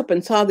 I woke up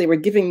and saw they were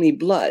giving me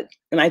blood.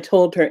 And I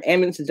told her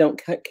ambulances don't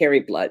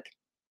carry blood.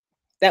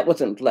 That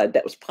wasn't blood,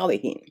 that was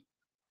polyheme.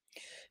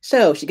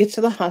 So she gets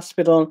to the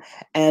hospital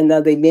and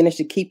they managed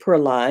to keep her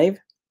alive.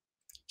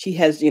 She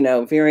has,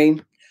 very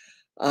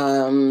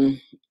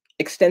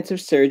extensive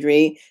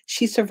surgery.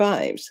 She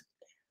survives.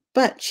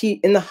 But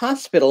in the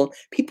hospital,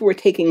 people were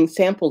taking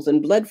samples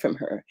and blood from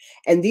her.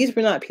 And these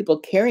were not people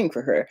caring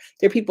for her.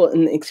 They're people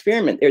in the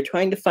experiment. They're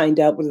trying to find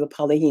out whether the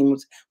polyheme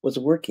was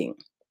working.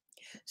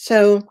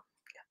 So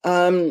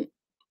at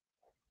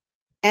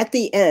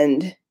the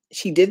end,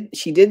 she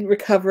did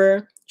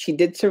recover. She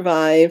did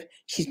survive.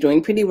 She's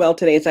doing pretty well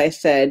today, as I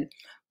said.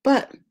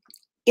 But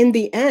in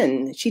the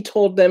end, she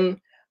told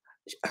them,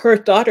 her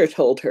daughter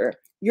told her,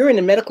 you're in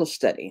a medical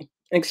study,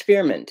 an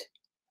experiment.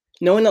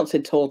 No one else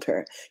had told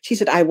her. She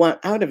said, I want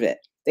out of it.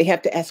 They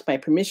have to ask my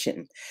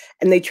permission.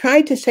 And they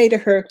tried to say to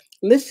her,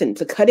 listen, it's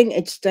a cutting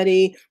edge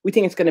study. We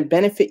think it's going to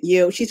benefit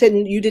you. She said,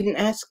 you didn't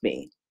ask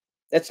me.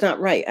 That's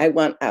not right. I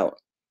want out.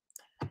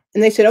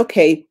 And they said,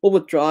 okay, we'll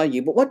withdraw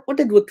you. But what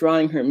did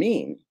withdrawing her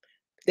mean?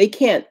 They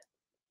can't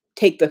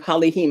take the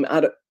polyheme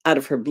out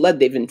of her blood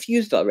they've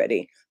infused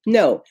already.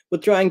 No,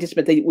 withdrawing just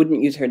meant they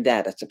wouldn't use her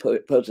data,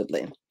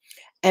 supposedly.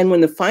 And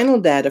when the final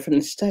data from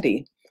the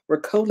study were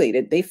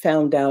collated, they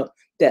found out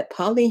that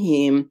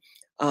polyheme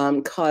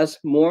caused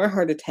more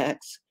heart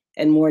attacks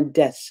and more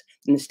deaths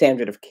than the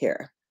standard of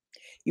care.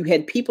 You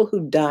had people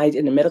who died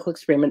in a medical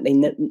experiment they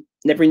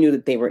never knew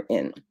that they were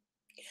in.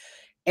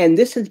 And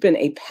this has been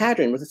a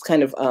pattern with this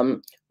kind of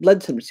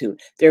blood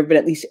substitute. There have been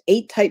at least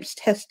 8 types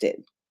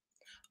tested.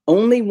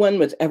 Only one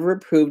was ever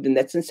approved, and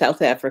that's in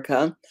South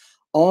Africa.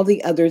 All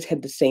the others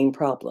had the same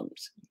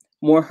problems.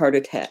 More heart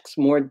attacks,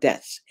 more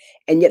deaths,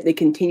 and yet they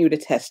continue to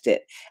test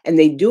it. And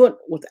they do it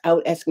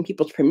without asking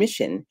people's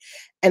permission.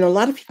 And a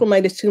lot of people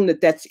might assume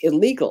that that's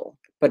illegal,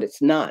 but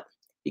it's not.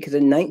 Because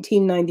in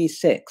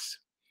 1996,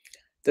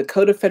 the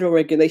Code of Federal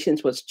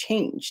Regulations was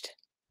changed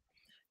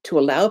to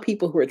allow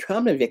people who are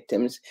trauma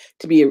victims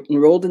to be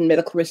enrolled in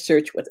medical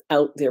research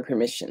without their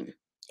permission.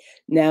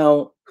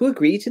 Now, who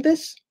agreed to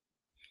this?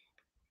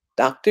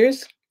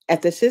 Doctors,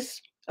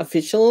 ethicists,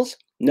 officials.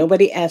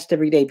 Nobody asked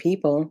everyday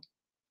people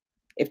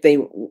if they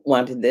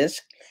wanted this.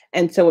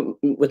 And so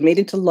it was made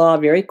into law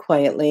very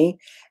quietly.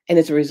 And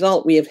as a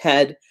result, we have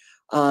had,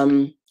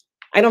 I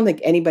don't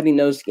think anybody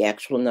knows the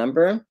actual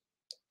number,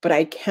 but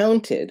I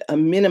counted a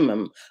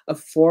minimum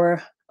of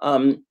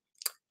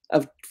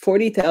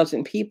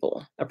 40,000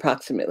 people,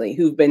 approximately,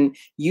 who've been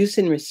used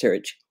in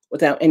research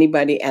without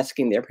anybody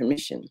asking their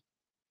permission.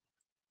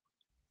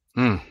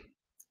 There's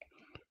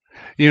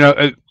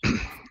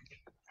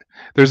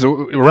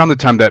around the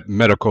time that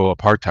medical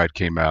apartheid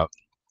came out,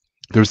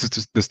 there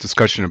was this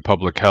discussion in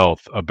public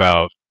health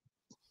about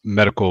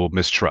medical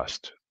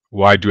mistrust.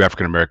 Why do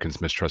African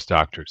Americans mistrust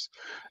doctors?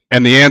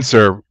 And the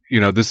answer,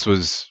 this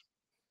was,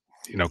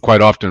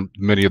 quite often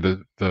many of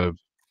the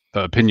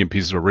opinion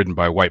pieces were written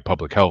by white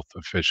public health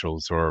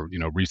officials or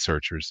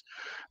researchers.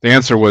 The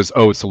answer was,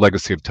 oh, it's the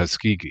legacy of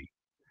Tuskegee.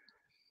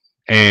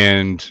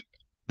 And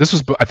this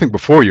was, I think,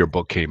 before your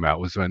book came out.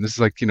 And this is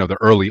like the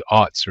early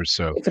aughts or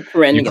so. It's a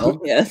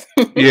perennial, yes.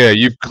 Yeah,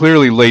 you've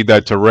clearly laid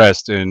that to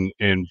rest in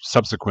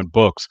subsequent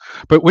books.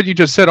 But what you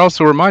just said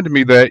also reminded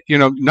me that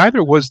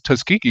neither was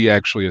Tuskegee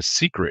actually a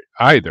secret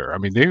either. I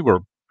mean, they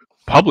were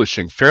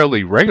publishing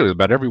fairly regularly,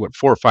 about every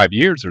 4 or 5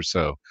 years or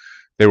so.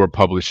 They were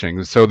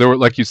publishing. So there were,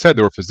 like you said,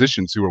 there were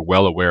physicians who were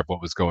well aware of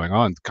what was going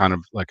on. Kind of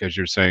like, as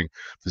you're saying,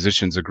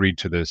 physicians agreed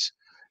to this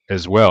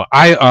as well.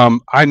 I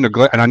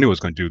neglect, and I knew I was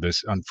going to do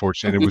this,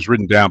 unfortunately. It was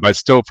written down, but I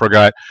still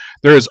forgot.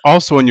 There is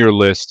also on your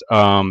list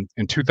in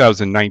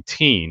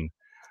 2019,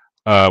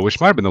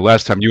 which might have been the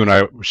last time you and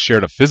I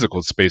shared a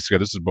physical space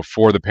together. This is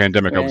before the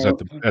pandemic. Right. I was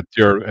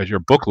at your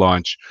book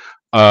launch.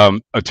 A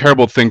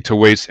Terrible Thing to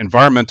Waste: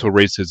 Environmental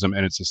Racism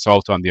and Its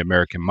Assault on the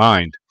American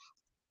Mind,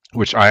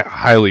 which I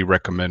highly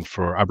recommend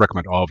I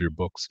recommend all of your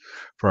books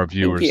for our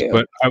viewers.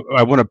 But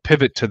I want to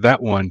pivot to that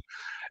one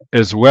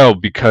as well,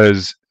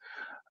 because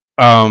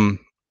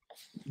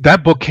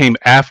that book came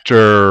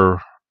after,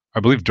 I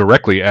believe,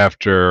 directly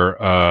after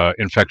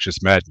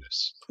Infectious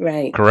Madness.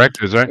 Right.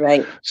 Correct? Is that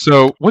right?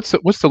 So what's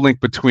the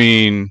link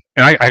between?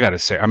 And I got to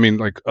say, I mean,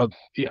 like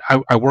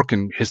I work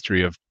in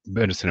history of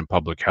medicine and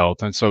public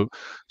health, and so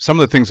some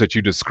of the things that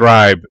you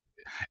describe,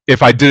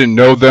 if I didn't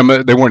know them,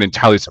 they weren't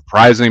entirely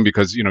surprising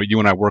because you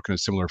and I work in a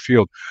similar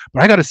field.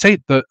 But I got to say,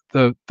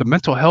 the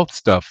mental health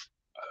stuff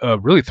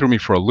really threw me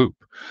for a loop.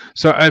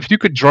 So if you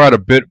could draw out a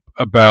bit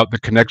about the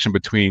connection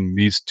between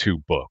these two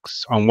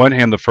books. On one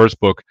hand, the first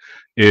book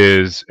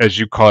is, as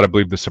you call it, I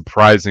believe, the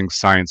surprising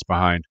science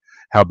behind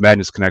how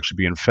madness can actually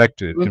be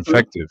infective.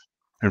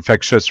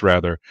 infectious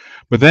rather.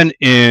 But then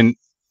in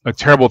A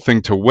Terrible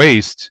Thing to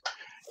Waste,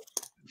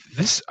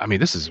 this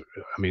is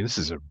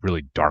a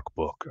really dark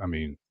book. I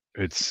mean,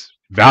 it's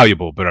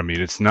valuable, but I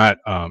mean, it's not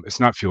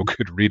feel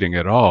good reading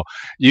at all.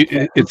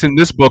 It's in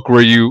this book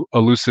where you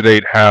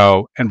elucidate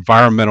how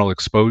environmental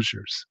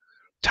exposures,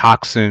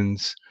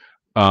 toxins,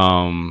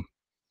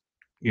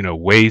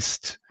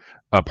 waste,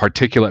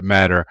 particulate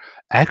matter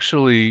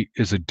actually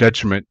is a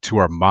detriment to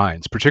our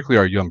minds, particularly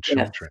our young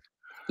children.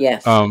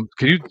 Yes. Can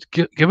you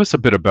give us a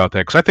bit about that?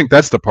 Because I think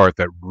that's the part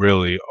that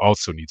really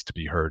also needs to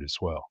be heard as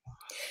well.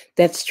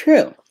 That's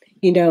true.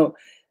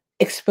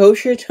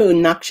 Exposure to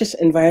noxious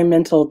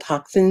environmental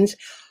toxins,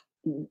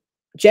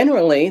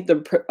 generally the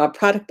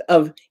product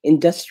of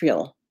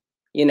industrial,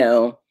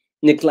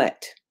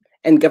 neglect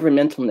and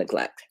governmental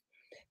neglect.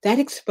 That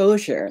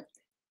exposure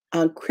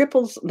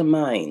cripples the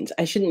minds.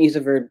 I shouldn't use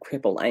the word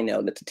cripple. I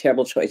know that's a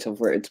terrible choice of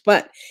words,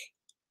 but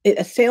it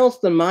assails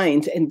the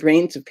minds and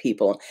brains of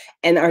people.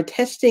 And our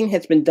testing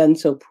has been done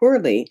so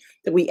poorly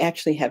that we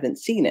actually haven't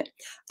seen it.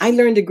 I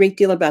learned a great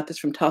deal about this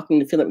from talking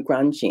to Philip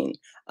Grandjean,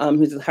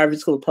 who's at Harvard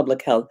School of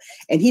Public Health.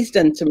 And he's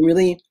done some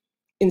really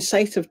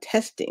incisive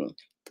testing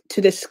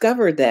to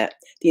discover that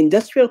the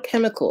industrial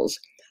chemicals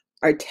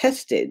are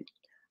tested.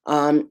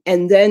 And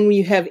then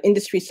you have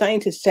industry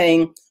scientists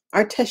saying,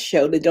 our tests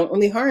show they don't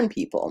really harm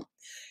people.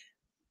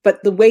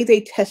 But the way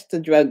they test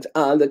the drugs,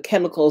 the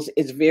chemicals,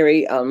 is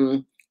very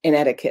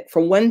inadequate.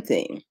 For one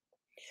thing,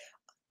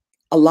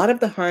 a lot of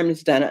the harm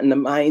is done on the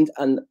minds,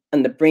 on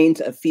the brains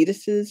of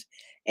fetuses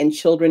and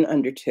children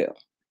under 2.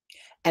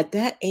 At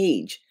that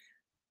age,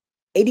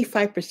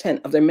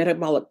 85% of their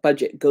metabolic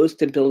budget goes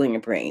to building a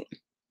brain.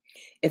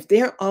 If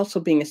they're also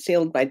being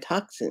assailed by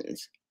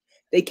toxins,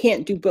 they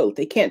can't do both.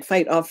 They can't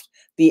fight off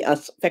the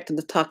effect of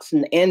the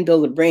toxin and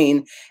build a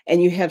brain.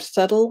 And you have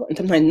subtle and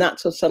sometimes not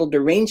so subtle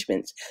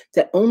derangements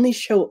that only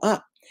show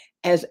up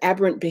as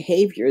aberrant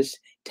behaviors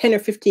 10 or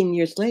 15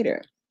 years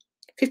later.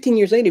 15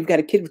 years later, you've got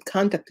a kid with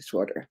conduct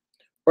disorder,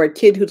 or a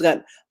kid who's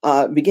got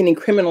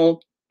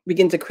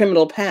begins a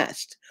criminal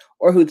past,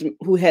 or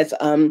who has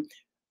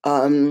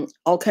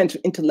all kinds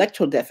of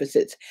intellectual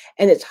deficits.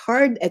 And it's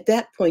hard at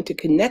that point to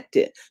connect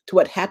it to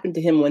what happened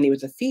to him when he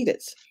was a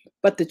fetus.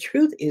 But the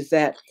truth is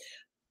that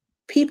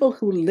people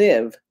who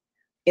live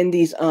in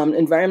these seas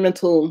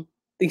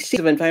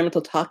of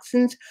environmental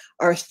toxins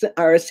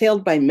are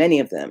assailed by many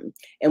of them.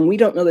 And we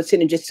don't know the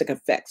synergistic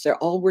effects. They're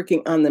all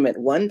working on them at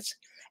once,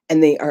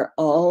 and they are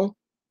all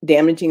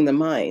damaging the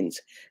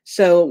minds.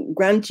 So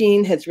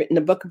Grandjean has written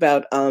a book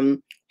about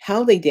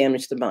how they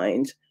damage the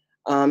minds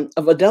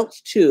of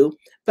adults too,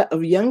 but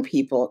of young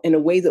people in a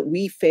way that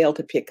we fail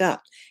to pick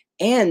up,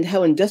 and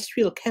how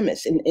industrial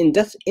chemists and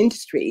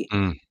industry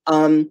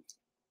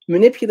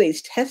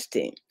manipulates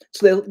testing.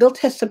 So they'll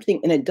test something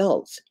in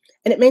adults,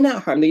 and it may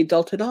not harm the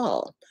adult at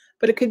all,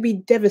 but it could be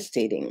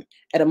devastating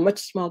at a much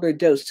smaller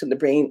dose to the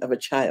brain of a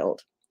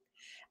child.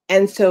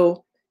 And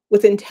so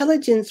with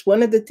intelligence,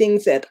 one of the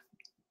things that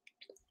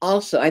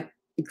also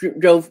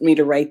drove me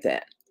to write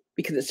that,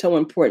 because it's so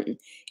important,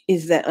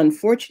 is that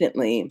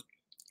unfortunately,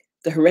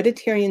 the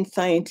hereditarian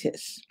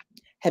scientists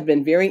have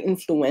been very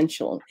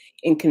influential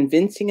in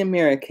convincing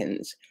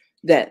Americans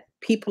that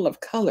people of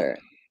color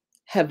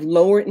have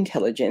lower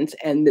intelligence,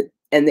 and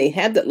they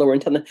have that lower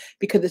intelligence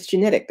because it's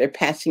genetic. They're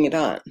passing it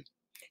on.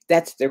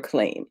 That's their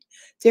claim.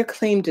 Their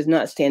claim does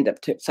not stand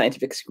up to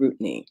scientific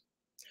scrutiny.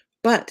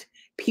 But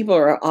people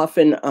are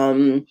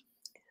often,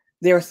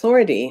 their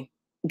authority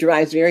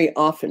derives very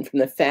often from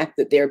the fact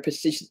that they're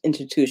prestigious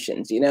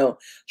institutions.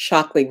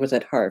 Shockley was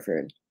at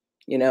Harvard.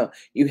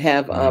 You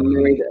have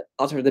Murray, the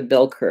author of The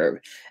Bell Curve.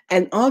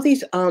 And all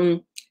these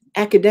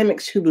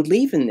academics who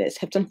believe in this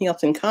have something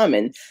else in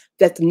common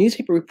that the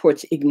newspaper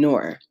reports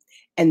ignore.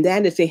 And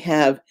that is they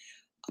have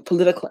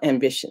political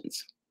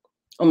ambitions.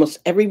 Almost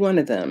every one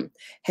of them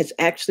has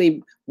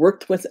actually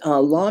worked with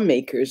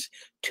lawmakers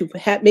to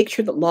make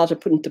sure that laws are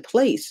put into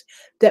place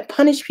that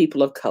punish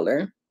people of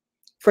color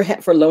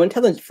for low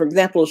intelligence. For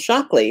example,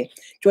 Shockley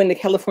joined the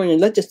California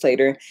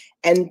legislature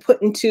and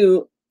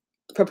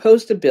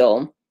proposed a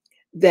bill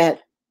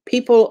that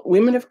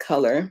women of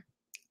color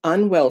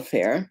on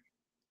welfare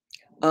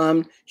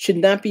should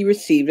not be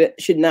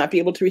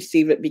able to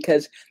receive it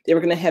because they were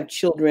going to have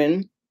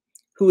children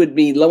who would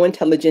be low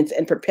intelligence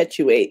and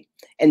perpetuate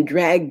and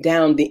drag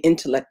down the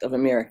intellect of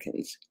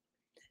Americans.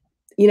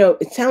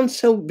 It sounds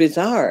so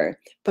bizarre,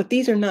 but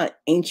these are not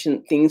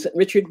ancient things.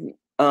 Richard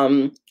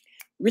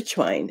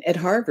Richwine at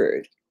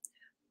Harvard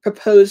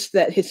proposed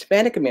that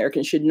Hispanic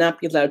Americans should not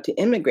be allowed to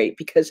immigrate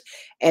because,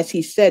 as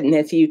he said, and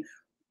as he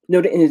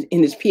noted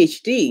in his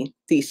PhD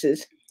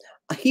thesis,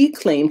 he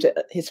claimed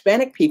that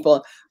Hispanic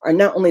people are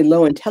not only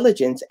low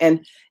intelligence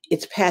and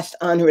it's passed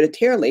on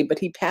hereditarily, but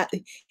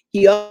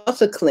he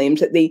also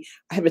claims that they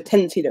have a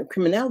tendency to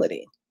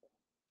criminality.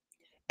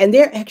 And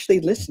they're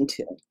actually listened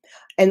to.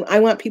 And I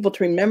want people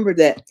to remember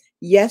that,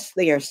 yes,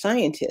 they are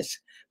scientists,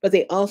 but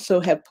they also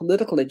have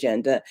political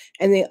agenda.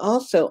 And they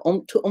also,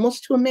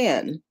 almost to a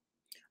man,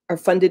 are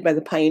funded by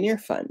the Pioneer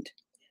Fund,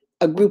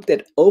 a group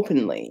that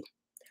openly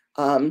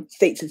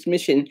states its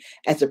mission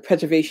as the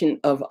preservation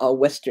of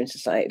Western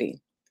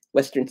society,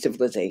 Western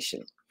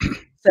civilization.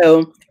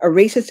 So a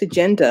racist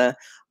agenda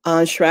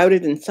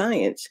shrouded in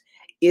science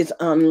is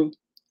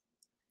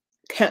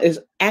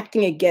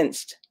acting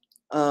against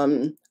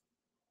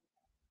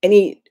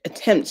any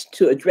attempts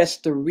to address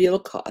the real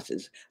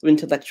causes of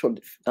intellectual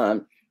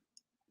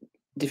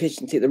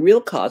deficiency. The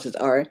real causes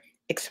are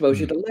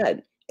exposure to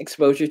lead,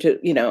 exposure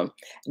to,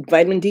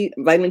 vitamin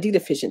D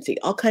deficiency,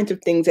 all kinds of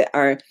things that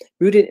are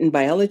rooted in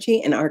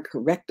biology and are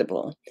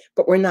correctable,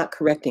 but we're not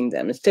correcting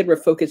them. Instead, we're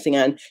focusing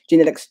on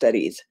genetic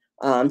studies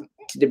to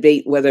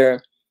debate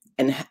whether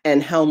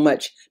and how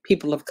much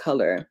people of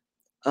color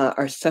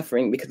are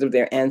suffering because of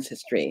their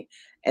ancestry,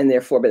 and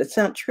therefore, but it's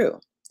not true.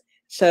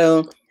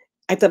 So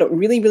I thought it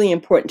really, really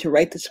important to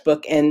write this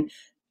book and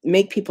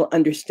make people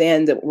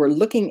understand that what we're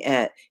looking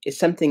at is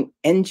something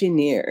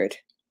engineered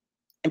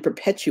and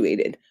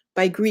perpetuated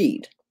by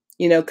greed.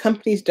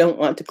 Companies don't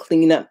want to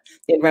clean up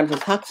the environmental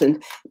toxins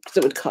because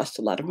it would cost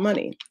a lot of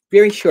money.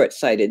 Very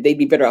short-sighted. They'd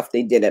be better off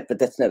they did it, but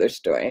that's another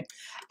story.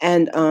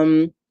 And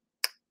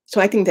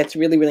so I think that's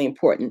really, really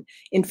important.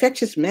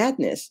 Infectious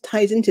madness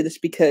ties into this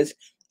because,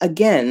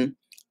 again,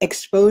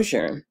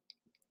 exposure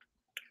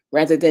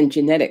rather than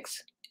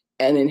genetics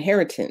and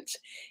inheritance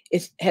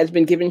has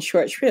been given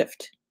short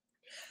shrift.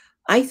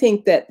 I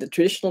think that the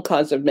traditional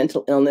causes of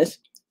mental illness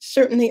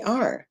certainly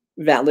are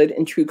valid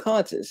and true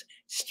causes.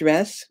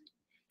 Stress,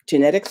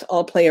 genetics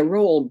all play a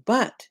role,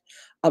 but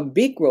a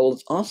big role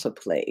is also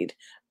played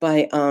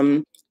by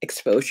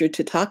exposure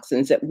to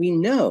toxins that we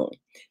know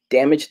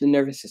damage the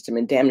nervous system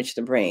and damage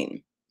the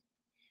brain,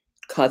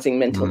 causing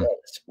mental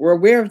illness. We're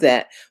aware of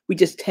that. We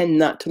just tend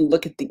not to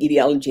look at the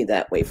etiology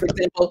that way. For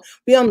example,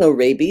 we all know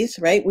rabies,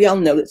 right? We all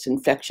know it's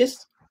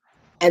infectious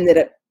and that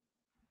it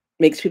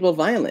makes people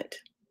violent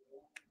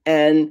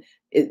and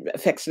it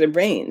affects their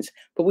brains,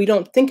 but we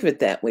don't think of it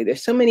that way.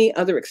 There's so many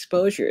other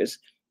exposures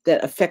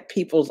that affect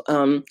people's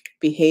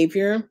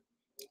behavior,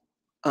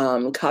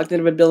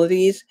 cognitive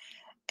abilities,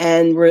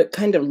 and we're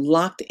kind of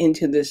locked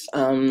into this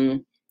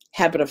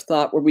habit of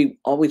thought where we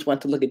always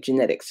want to look at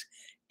genetics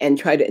and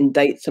try to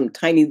indict some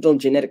tiny little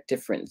genetic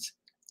difference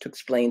to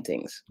explain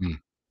things.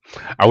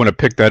 I want to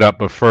pick that up,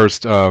 but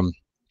first,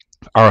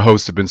 our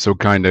hosts have been so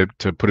kind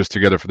to put us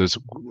together for this.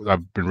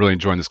 I've been really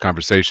enjoying this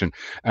conversation.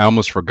 I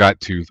almost forgot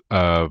to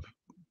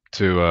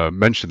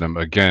mention them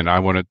again. I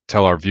want to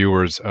tell our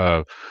viewers,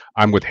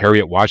 I'm with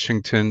Harriet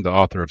Washington, the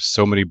author of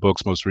so many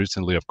books, most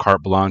recently of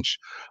Carte Blanche,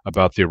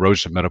 about the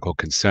erosion of medical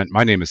consent.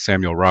 My name is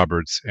Samuel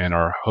Roberts, and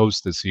our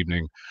hosts this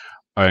evening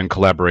in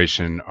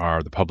collaboration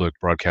are the Public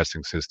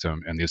Broadcasting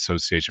System and the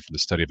Association for the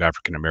Study of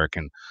African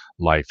American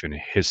Life and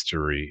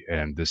History,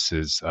 and this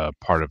is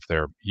part of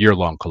their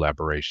year-long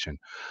collaboration.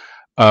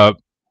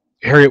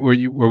 Harriet,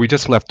 where we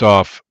just left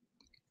off,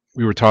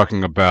 we were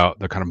talking about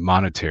the kind of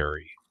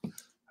monetary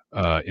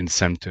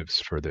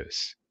incentives for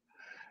this,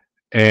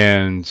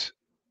 and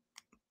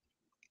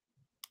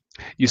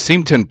you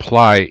seem to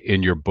imply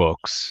in your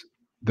books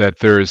that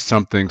there is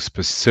something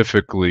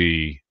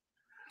specifically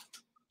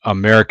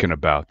American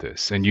about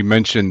this, and you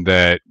mentioned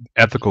that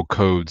ethical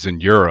codes in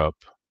Europe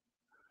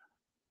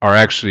are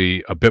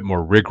actually a bit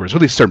more rigorous,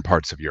 at least certain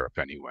parts of Europe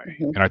anyway.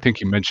 And I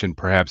think you mentioned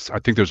I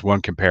think there's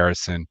one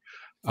comparison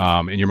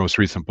in your most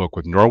recent book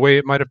with Norway,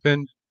 it might have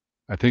been.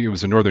 I think it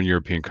was a Northern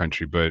European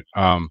country, but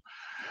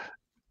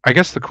I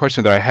guess the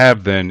question that I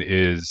have then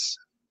is,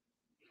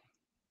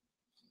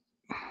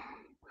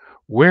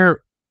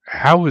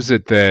 how is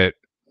it that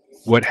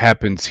what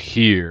happens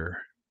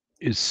here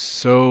is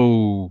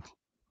so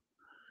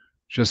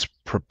just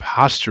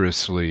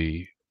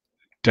preposterously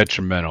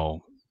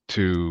detrimental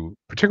to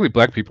particularly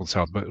Black people's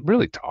health, but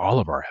really to all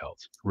of our health,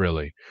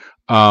 really?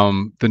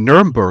 The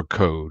Nuremberg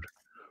Code,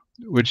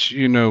 which,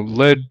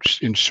 led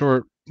in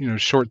short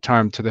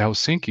time to the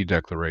Helsinki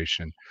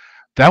Declaration,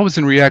 that was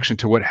in reaction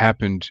to what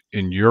happened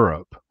in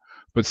Europe,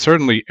 but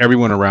certainly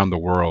everyone around the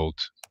world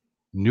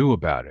knew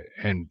about it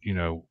and,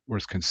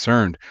 was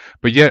concerned.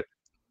 But yet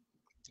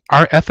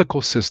our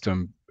ethical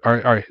system,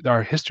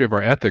 our history of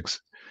our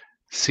ethics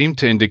seem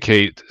to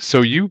indicate,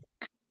 so you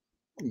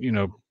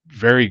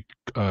very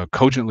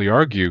cogently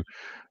argue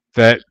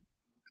that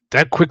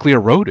quickly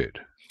eroded.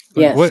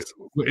 Yes. What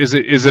is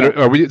it? Is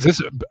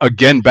this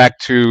again back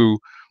to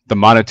the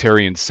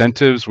monetary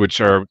incentives, which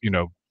are,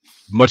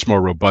 much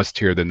more robust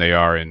here than they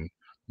are in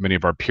many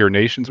of our peer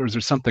nations, or is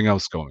there something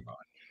else going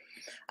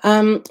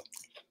on?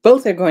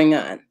 Both are going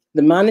on.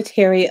 The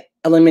monetary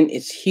element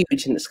is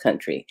huge in this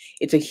country.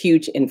 It's a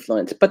huge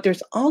influence, but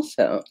there's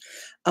also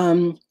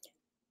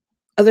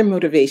other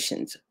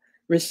motivations.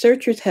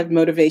 Researchers have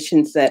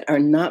motivations that are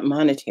not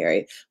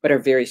monetary, but are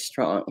very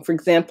strong. For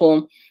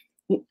example,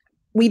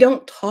 we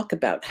don't talk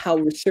about how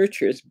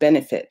researchers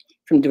benefit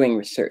from doing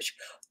research.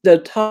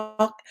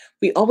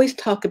 We always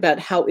talk about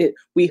how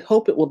we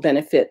hope it will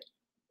benefit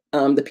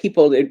the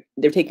people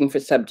they're taking for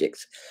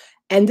subjects.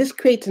 And this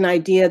creates an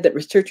idea that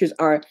researchers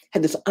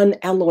have this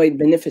unalloyed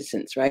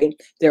beneficence, right?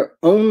 They're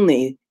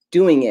only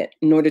doing it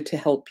in order to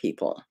help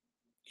people.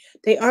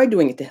 They are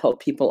doing it to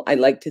help people, I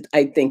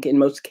think, in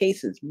most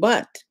cases,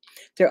 but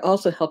they're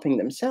also helping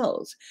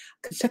themselves.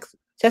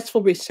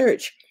 Successful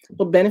research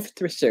will benefit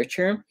the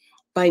researcher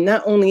by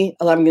not only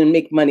allowing them to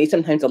make money,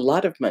 sometimes a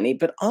lot of money,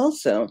 but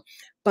also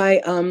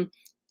by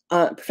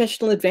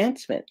professional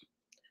advancement.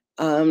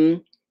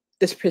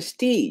 This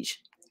prestige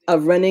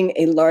of running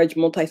a large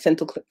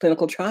multi-center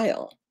clinical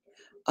trial,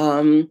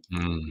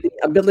 the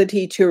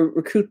ability to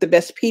recruit the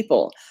best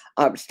people,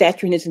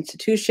 stature in his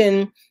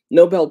institution,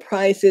 Nobel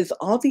Prizes,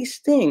 all these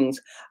things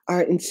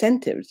are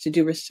incentives to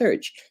do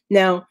research.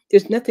 Now,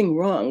 there's nothing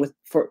wrong with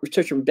for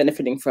researcher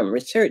benefiting from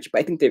research, but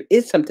I think there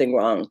is something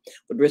wrong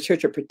with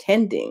researcher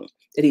pretending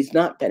that he's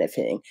not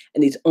benefiting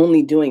and he's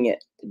only doing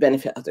it to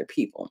benefit other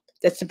people.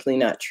 That's simply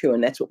not true,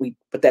 and that's what we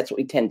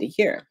tend to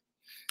hear.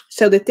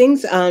 So the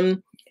things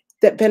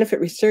that benefit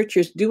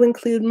researchers do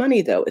include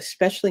money, though,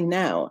 especially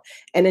now.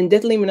 And in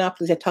Deadly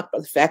Monopolies, I talked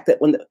about the fact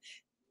that when the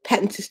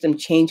patent system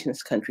changed in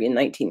this country in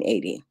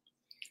 1980,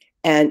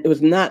 and it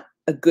was not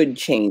a good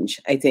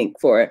change, I think,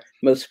 for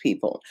most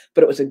people,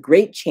 but it was a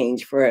great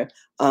change for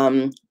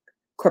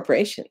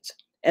corporations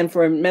and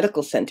for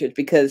medical centers,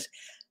 because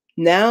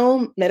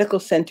now medical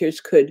centers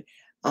could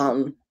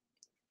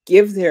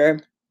give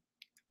their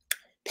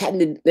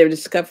patent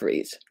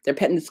discoveries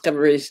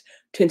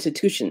to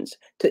institutions,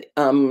 to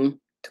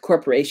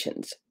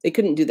corporations. They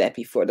couldn't do that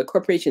before. The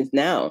corporations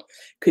now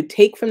could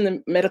take from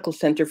the medical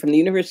center, from the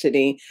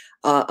university,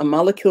 a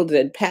molecule that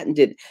had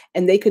patented,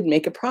 and they could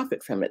make a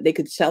profit from it. They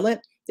could sell it,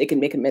 they could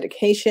make a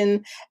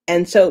medication.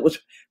 And so it was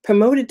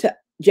promoted to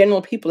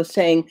general people as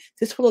saying,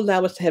 this will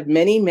allow us to have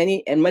many,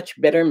 many and much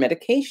better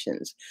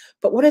medications.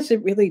 But what has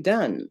it really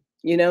done?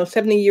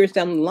 70 years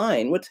down the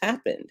line, what's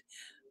happened?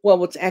 Well,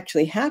 what's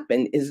actually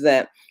happened is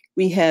that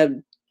we have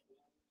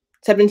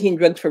 17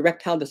 drugs for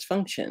erectile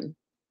dysfunction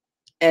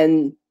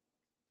and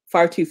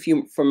far too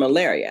few for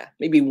malaria.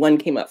 Maybe one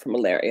came up for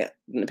malaria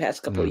in the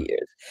past couple of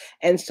years.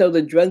 And so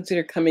the drugs that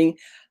are coming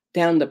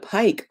down the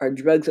pike are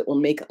drugs that will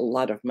make a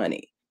lot of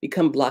money,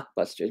 become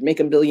blockbusters, make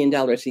 $1 billion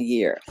a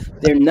year.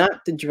 They're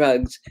not the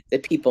drugs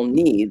that people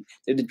need.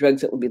 They're the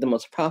drugs that will be the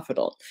most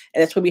profitable.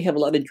 And that's why we have a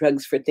lot of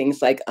drugs for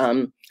things like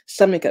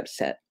stomach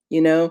upset.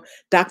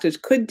 Doctors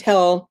could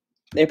tell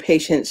their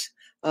patients,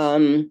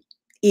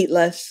 eat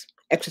less,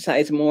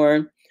 exercise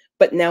more,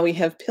 but now we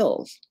have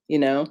pills,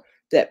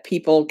 that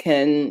people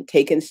can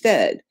take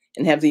instead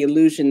and have the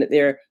illusion that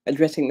they're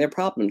addressing their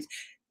problems.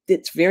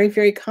 It's very,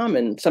 very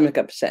common, stomach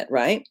upset,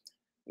 right?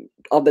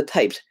 All the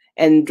types.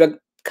 And drug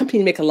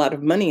companies make a lot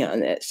of money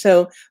on it.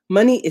 So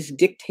money is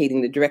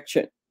dictating the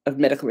direction of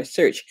medical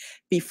research.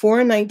 Before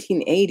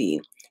 1980,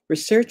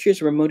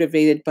 researchers were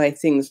motivated by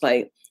things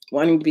like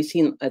wanting to be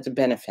seen as a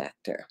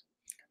benefactor,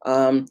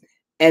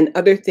 and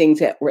other things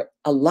that were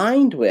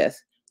aligned with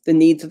the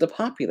needs of the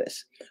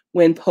populace.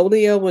 When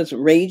polio was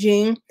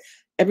raging,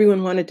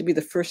 everyone wanted to be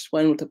the first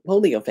one with the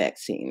polio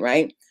vaccine,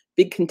 right?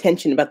 Big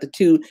contention about the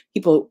two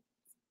people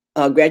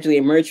gradually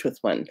emerged with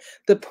one.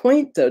 The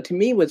point, though, to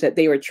me was that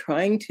they were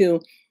trying to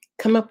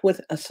come up with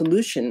a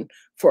solution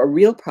for a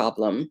real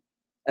problem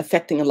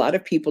affecting a lot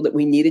of people that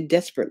we needed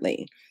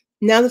desperately.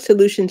 Now the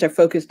solutions are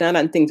focused not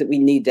on things that we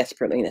need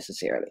desperately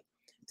necessarily.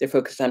 They're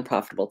focused on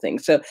profitable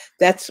things. So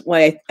that's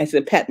why I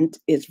said patent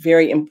is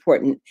very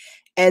important.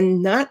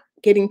 And not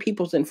getting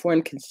people's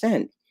informed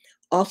consent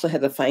also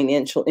has a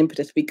financial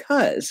impetus,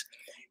 because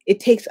it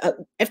takes,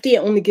 FDA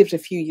only gives a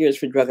few years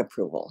for drug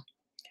approval,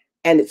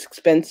 and it's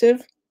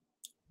expensive.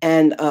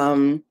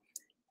 And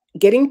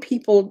getting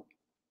people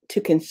to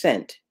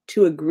consent,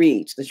 to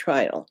agree to the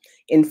trial,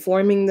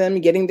 informing them,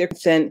 getting their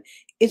consent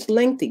is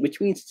lengthy, which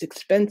means it's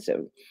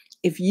expensive.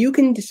 If you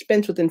can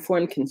dispense with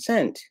informed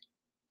consent,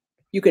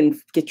 you can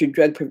get your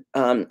drug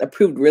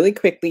approved really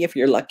quickly if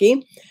you're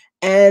lucky,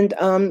 and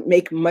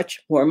make much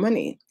more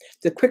money.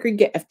 The quicker you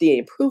get FDA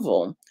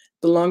approval,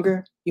 the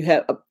longer you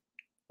have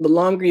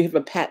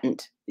a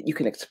patent that you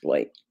can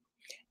exploit.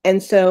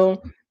 And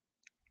so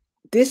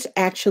this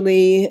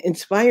actually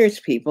inspires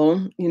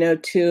people,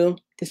 to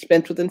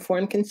dispense with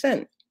informed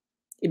consent.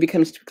 It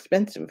becomes too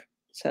expensive.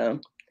 So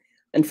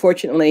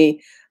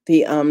unfortunately,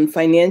 the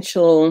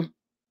financial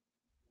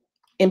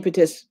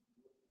impetus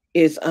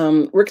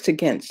works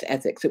against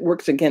ethics. It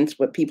works against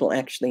what people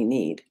actually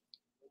need.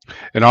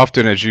 And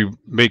often, as you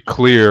make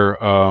clear,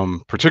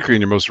 particularly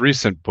in your most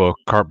recent book,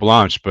 Carte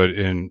Blanche, but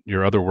in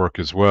your other work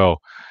as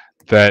well,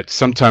 that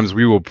sometimes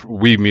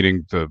we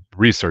meaning the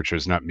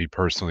researchers, not me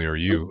personally or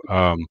you,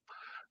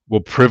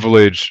 will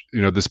privilege,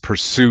 this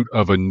pursuit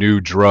of a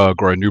new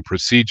drug or a new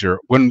procedure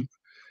when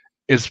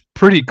it's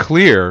pretty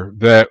clear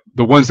that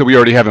the ones that we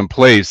already have in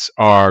place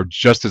are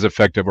just as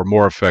effective or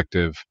more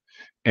effective,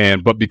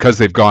 but because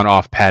they've gone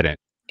off patent.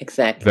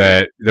 Exactly.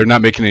 That they're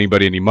not making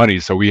anybody any money.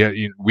 So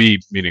we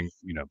meaning,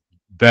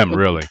 them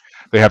really,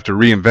 they have to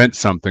reinvent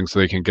something so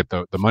they can get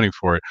the money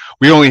for it.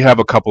 We only have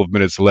a couple of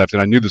minutes left,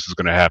 and I knew this was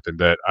going to happen,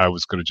 that I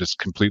was going to just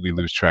completely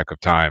lose track of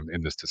time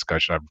in this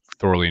discussion. I've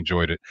thoroughly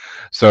enjoyed it.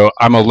 So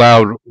I'm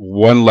allowed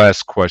one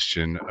last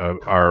question,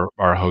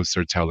 our hosts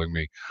are telling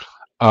me.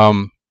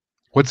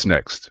 What's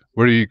next?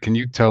 Can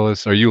you tell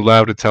us, are you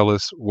allowed to tell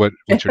us what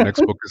your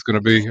next book is going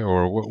to be,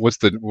 or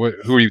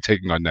who are you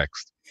taking on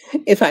next?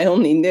 If I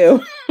only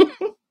knew.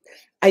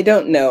 I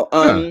don't know.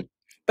 Huh.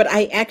 But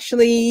I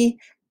actually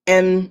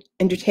am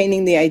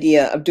entertaining the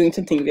idea of doing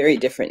something very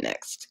different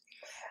next.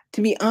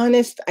 To be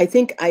honest, I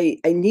think I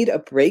need a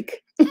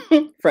break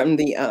from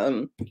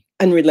the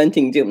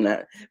unrelenting doom,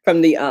 from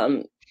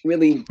the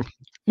really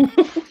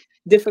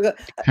difficult,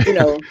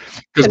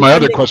 Because my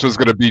other question was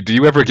going to be, do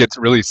you ever get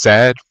really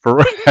sad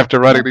after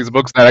writing these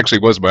books? That actually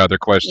was my other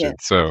question. Yeah.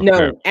 So no,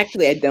 yeah.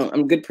 Actually, I don't.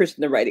 I'm a good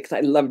person to write it because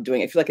I love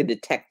doing it. I feel like a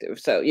detective.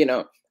 So,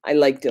 I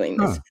like doing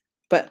this.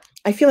 But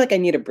I feel like I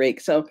need a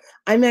break. So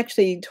I'm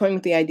actually toying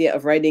with the idea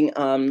of writing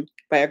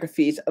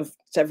biographies of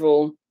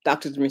several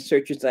doctors and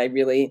researchers that I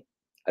really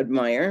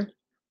admire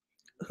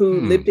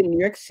who lived in New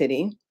York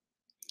City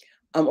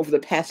over the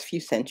past few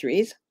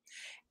centuries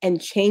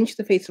and changed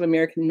the face of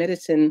American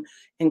medicine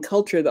and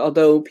culture,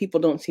 although people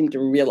don't seem to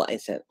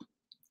realize it.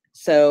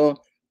 So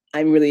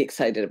I'm really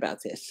excited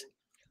about this.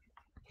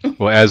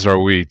 Well, as are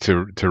we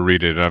to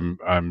read it.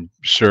 I'm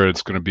sure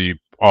it's going to be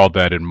all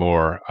that and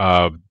more.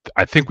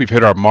 I think we've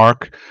hit our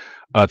mark.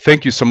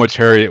 Thank you so much,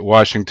 Harriet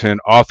Washington,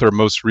 author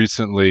most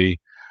recently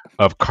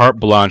of Carte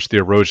Blanche, The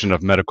Erosion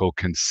of Medical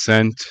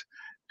Consent,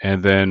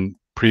 and then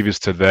previous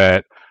to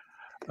that,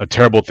 A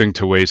Terrible Thing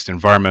to Waste,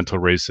 Environmental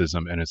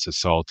Racism and Its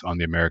Assault on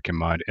the American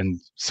Mind, and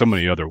so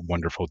many other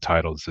wonderful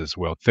titles as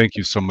well. Thank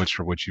you so much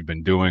for what you've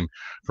been doing,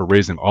 for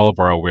raising all of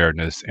our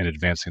awareness and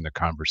advancing the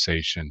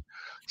conversation.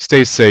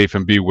 Stay safe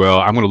and be well.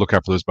 I'm going to look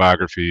out for those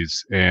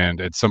biographies, and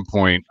at some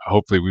point,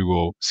 hopefully we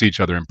will see each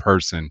other in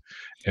person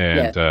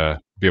and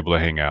be able to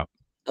hang out.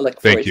 I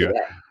look forward to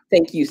that.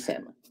 Thank you,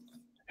 Sam.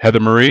 Heather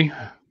Marie?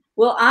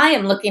 Well, I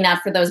am looking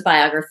out for those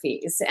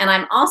biographies, and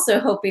I'm also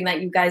hoping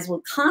that you guys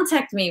will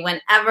contact me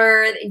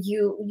whenever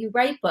you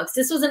write books.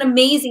 This was an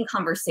amazing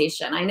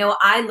conversation. I know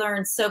I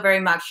learned so very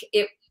much.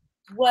 It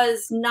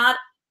was not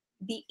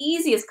the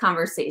easiest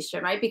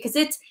conversation, right? Because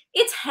it's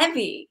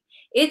heavy,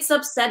 it's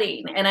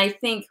upsetting, and I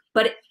think,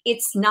 but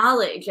it's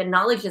knowledge, and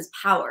knowledge is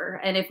power.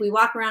 And if we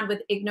walk around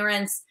with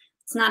ignorance,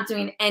 it's not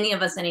doing any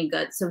of us any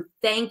good. So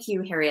thank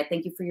you, Harriet.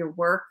 Thank you for your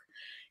work.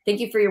 Thank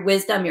you for your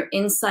wisdom, your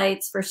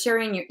insights, for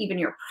sharing even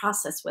your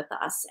process with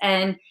us.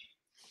 And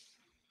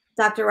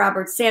Dr.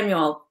 Robert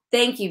Samuel,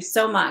 thank you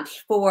so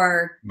much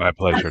for my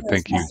pleasure.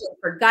 Thank you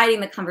for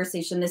guiding the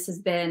conversation. This has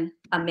been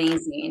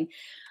amazing.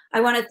 I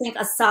want to thank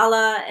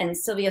ASALH and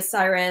Sylvia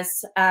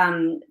Cyrus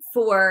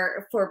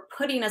for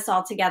putting us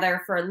all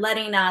together, for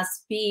letting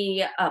us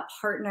be a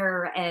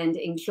partner and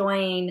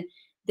enjoying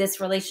this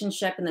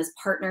relationship and this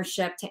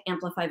partnership to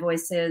amplify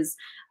voices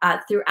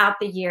throughout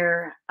the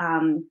year.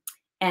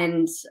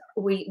 And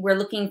we're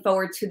looking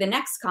forward to the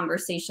next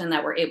conversation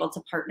that we're able to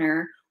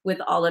partner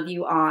with all of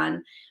you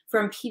on.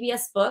 From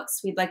PBS Books,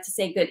 we'd like to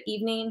say good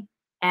evening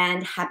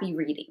and happy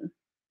reading.